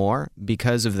little more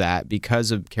because of that,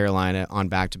 because of Carolina on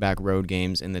back-to-back road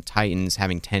games and the Titans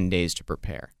having 10 days to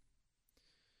prepare.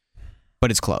 But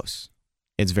it's close.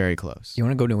 It's very close. You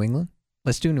want to go New England?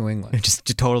 Let's do New England. Just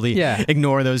to totally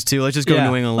ignore those 2. Let's just go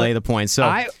New England and lay the points.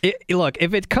 So look,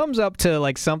 if it comes up to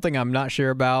like something I'm not sure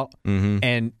about,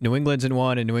 and New England's in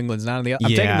one and New England's not in the other,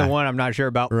 I'm taking the one I'm not sure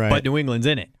about, but New England's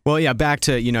in it. Well, yeah, back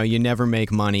to, you never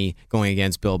make money going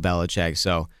against Bill Belichick.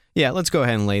 So, yeah, let's go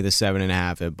ahead and lay the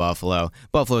 7.5 at Buffalo.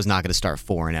 Buffalo's not going to start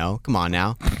 4-0. Come on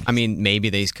now. I mean, maybe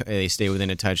they stay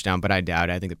within a touchdown, but I doubt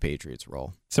it. I think the Patriots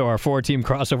roll. So our 4-team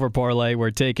crossover parlay,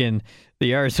 we're taking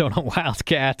the Arizona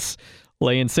Wildcats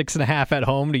laying 6.5 at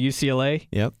home to UCLA.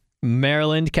 Yep.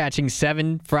 Maryland catching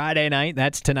 7 Friday night.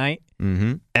 That's tonight.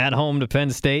 At home to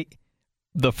Penn State.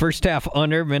 The first half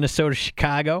under Minnesota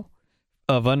Chicago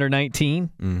of under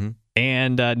 19.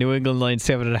 And New England laying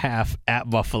 7.5 at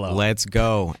Buffalo. Let's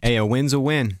go. Hey, a win's a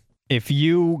win. If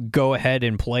you go ahead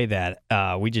and play that,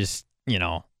 we just,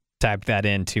 type that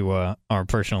into our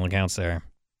personal accounts there.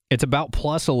 It's about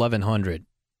plus 1,100.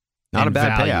 Not a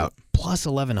bad payout. Plus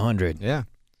 1,100. Yeah.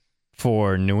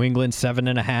 for New England,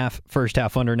 7.5. First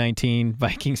half under 19.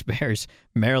 Vikings, Bears,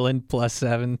 Maryland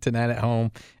 +7 tonight at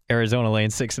home. Arizona laying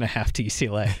 6.5 to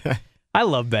UCLA. I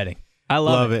love betting. I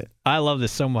love it. I love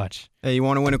this so much. Hey, you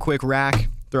want to win a quick rack?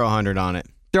 Throw 100 on it.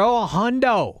 Throw a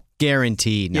hundo.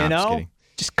 Guaranteed. No, I'm just kidding.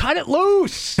 Just cut it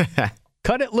loose.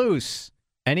 Cut it loose.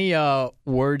 Any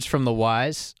words from the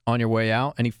wise on your way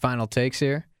out? Any final takes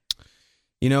here?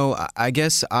 You know, I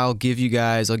guess I'll give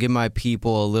my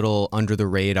people a little under the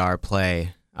radar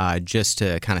play just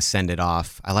to kind of send it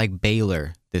off. I like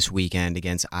Baylor this weekend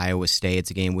against Iowa State.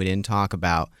 It's a game we didn't talk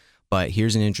about, but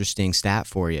here's an interesting stat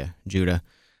for you, Judah.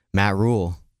 Matt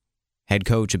Rule, head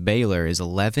coach of Baylor, is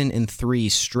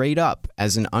 11-3 straight up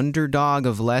as an underdog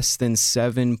of less than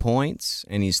 7 points,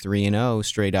 and he's 3-0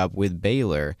 straight up with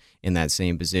Baylor in that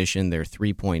same position. They're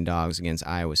 3-point dogs against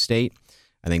Iowa State.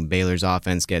 I think Baylor's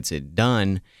offense gets it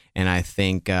done, and I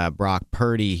think Brock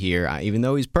Purdy here, even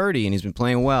though he's Purdy and he's been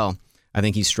playing well, I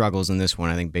think he struggles in this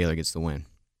one. I think Baylor gets the win.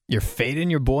 You're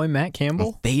fading your boy Matt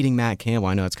Campbell? I'm fading Matt Campbell.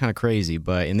 I know, it's kind of crazy,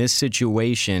 but in this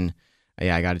situation,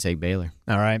 yeah, I got to take Baylor.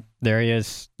 All right, there he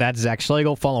is. That's Zack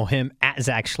Schlegel. Follow him at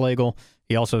Zack Schlegel.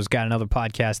 He also has got another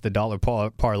podcast, The Dollar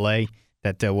Parlay,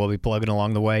 that we'll be plugging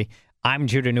along the way. I'm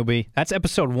Judah Newby. That's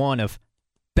episode 1 of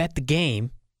Bet the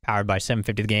Game, powered by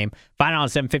 750 The Game. Find it on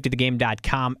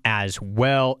 750thegame.com as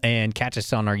well, and catch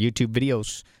us on our YouTube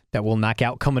videos that we'll knock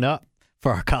out coming up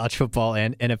for our college football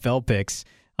and NFL picks.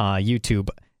 YouTube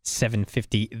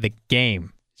 750 The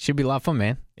Game. Should be a lot of fun,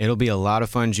 man. It'll be a lot of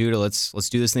fun, Judah. Let's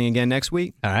do this thing again next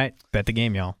week. All right, Bet the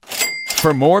Game, y'all.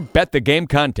 For more Bet the Game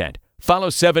content, follow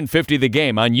 750 The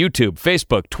Game on YouTube,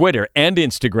 Facebook, Twitter, and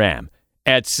Instagram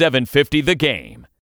at 750 The Game.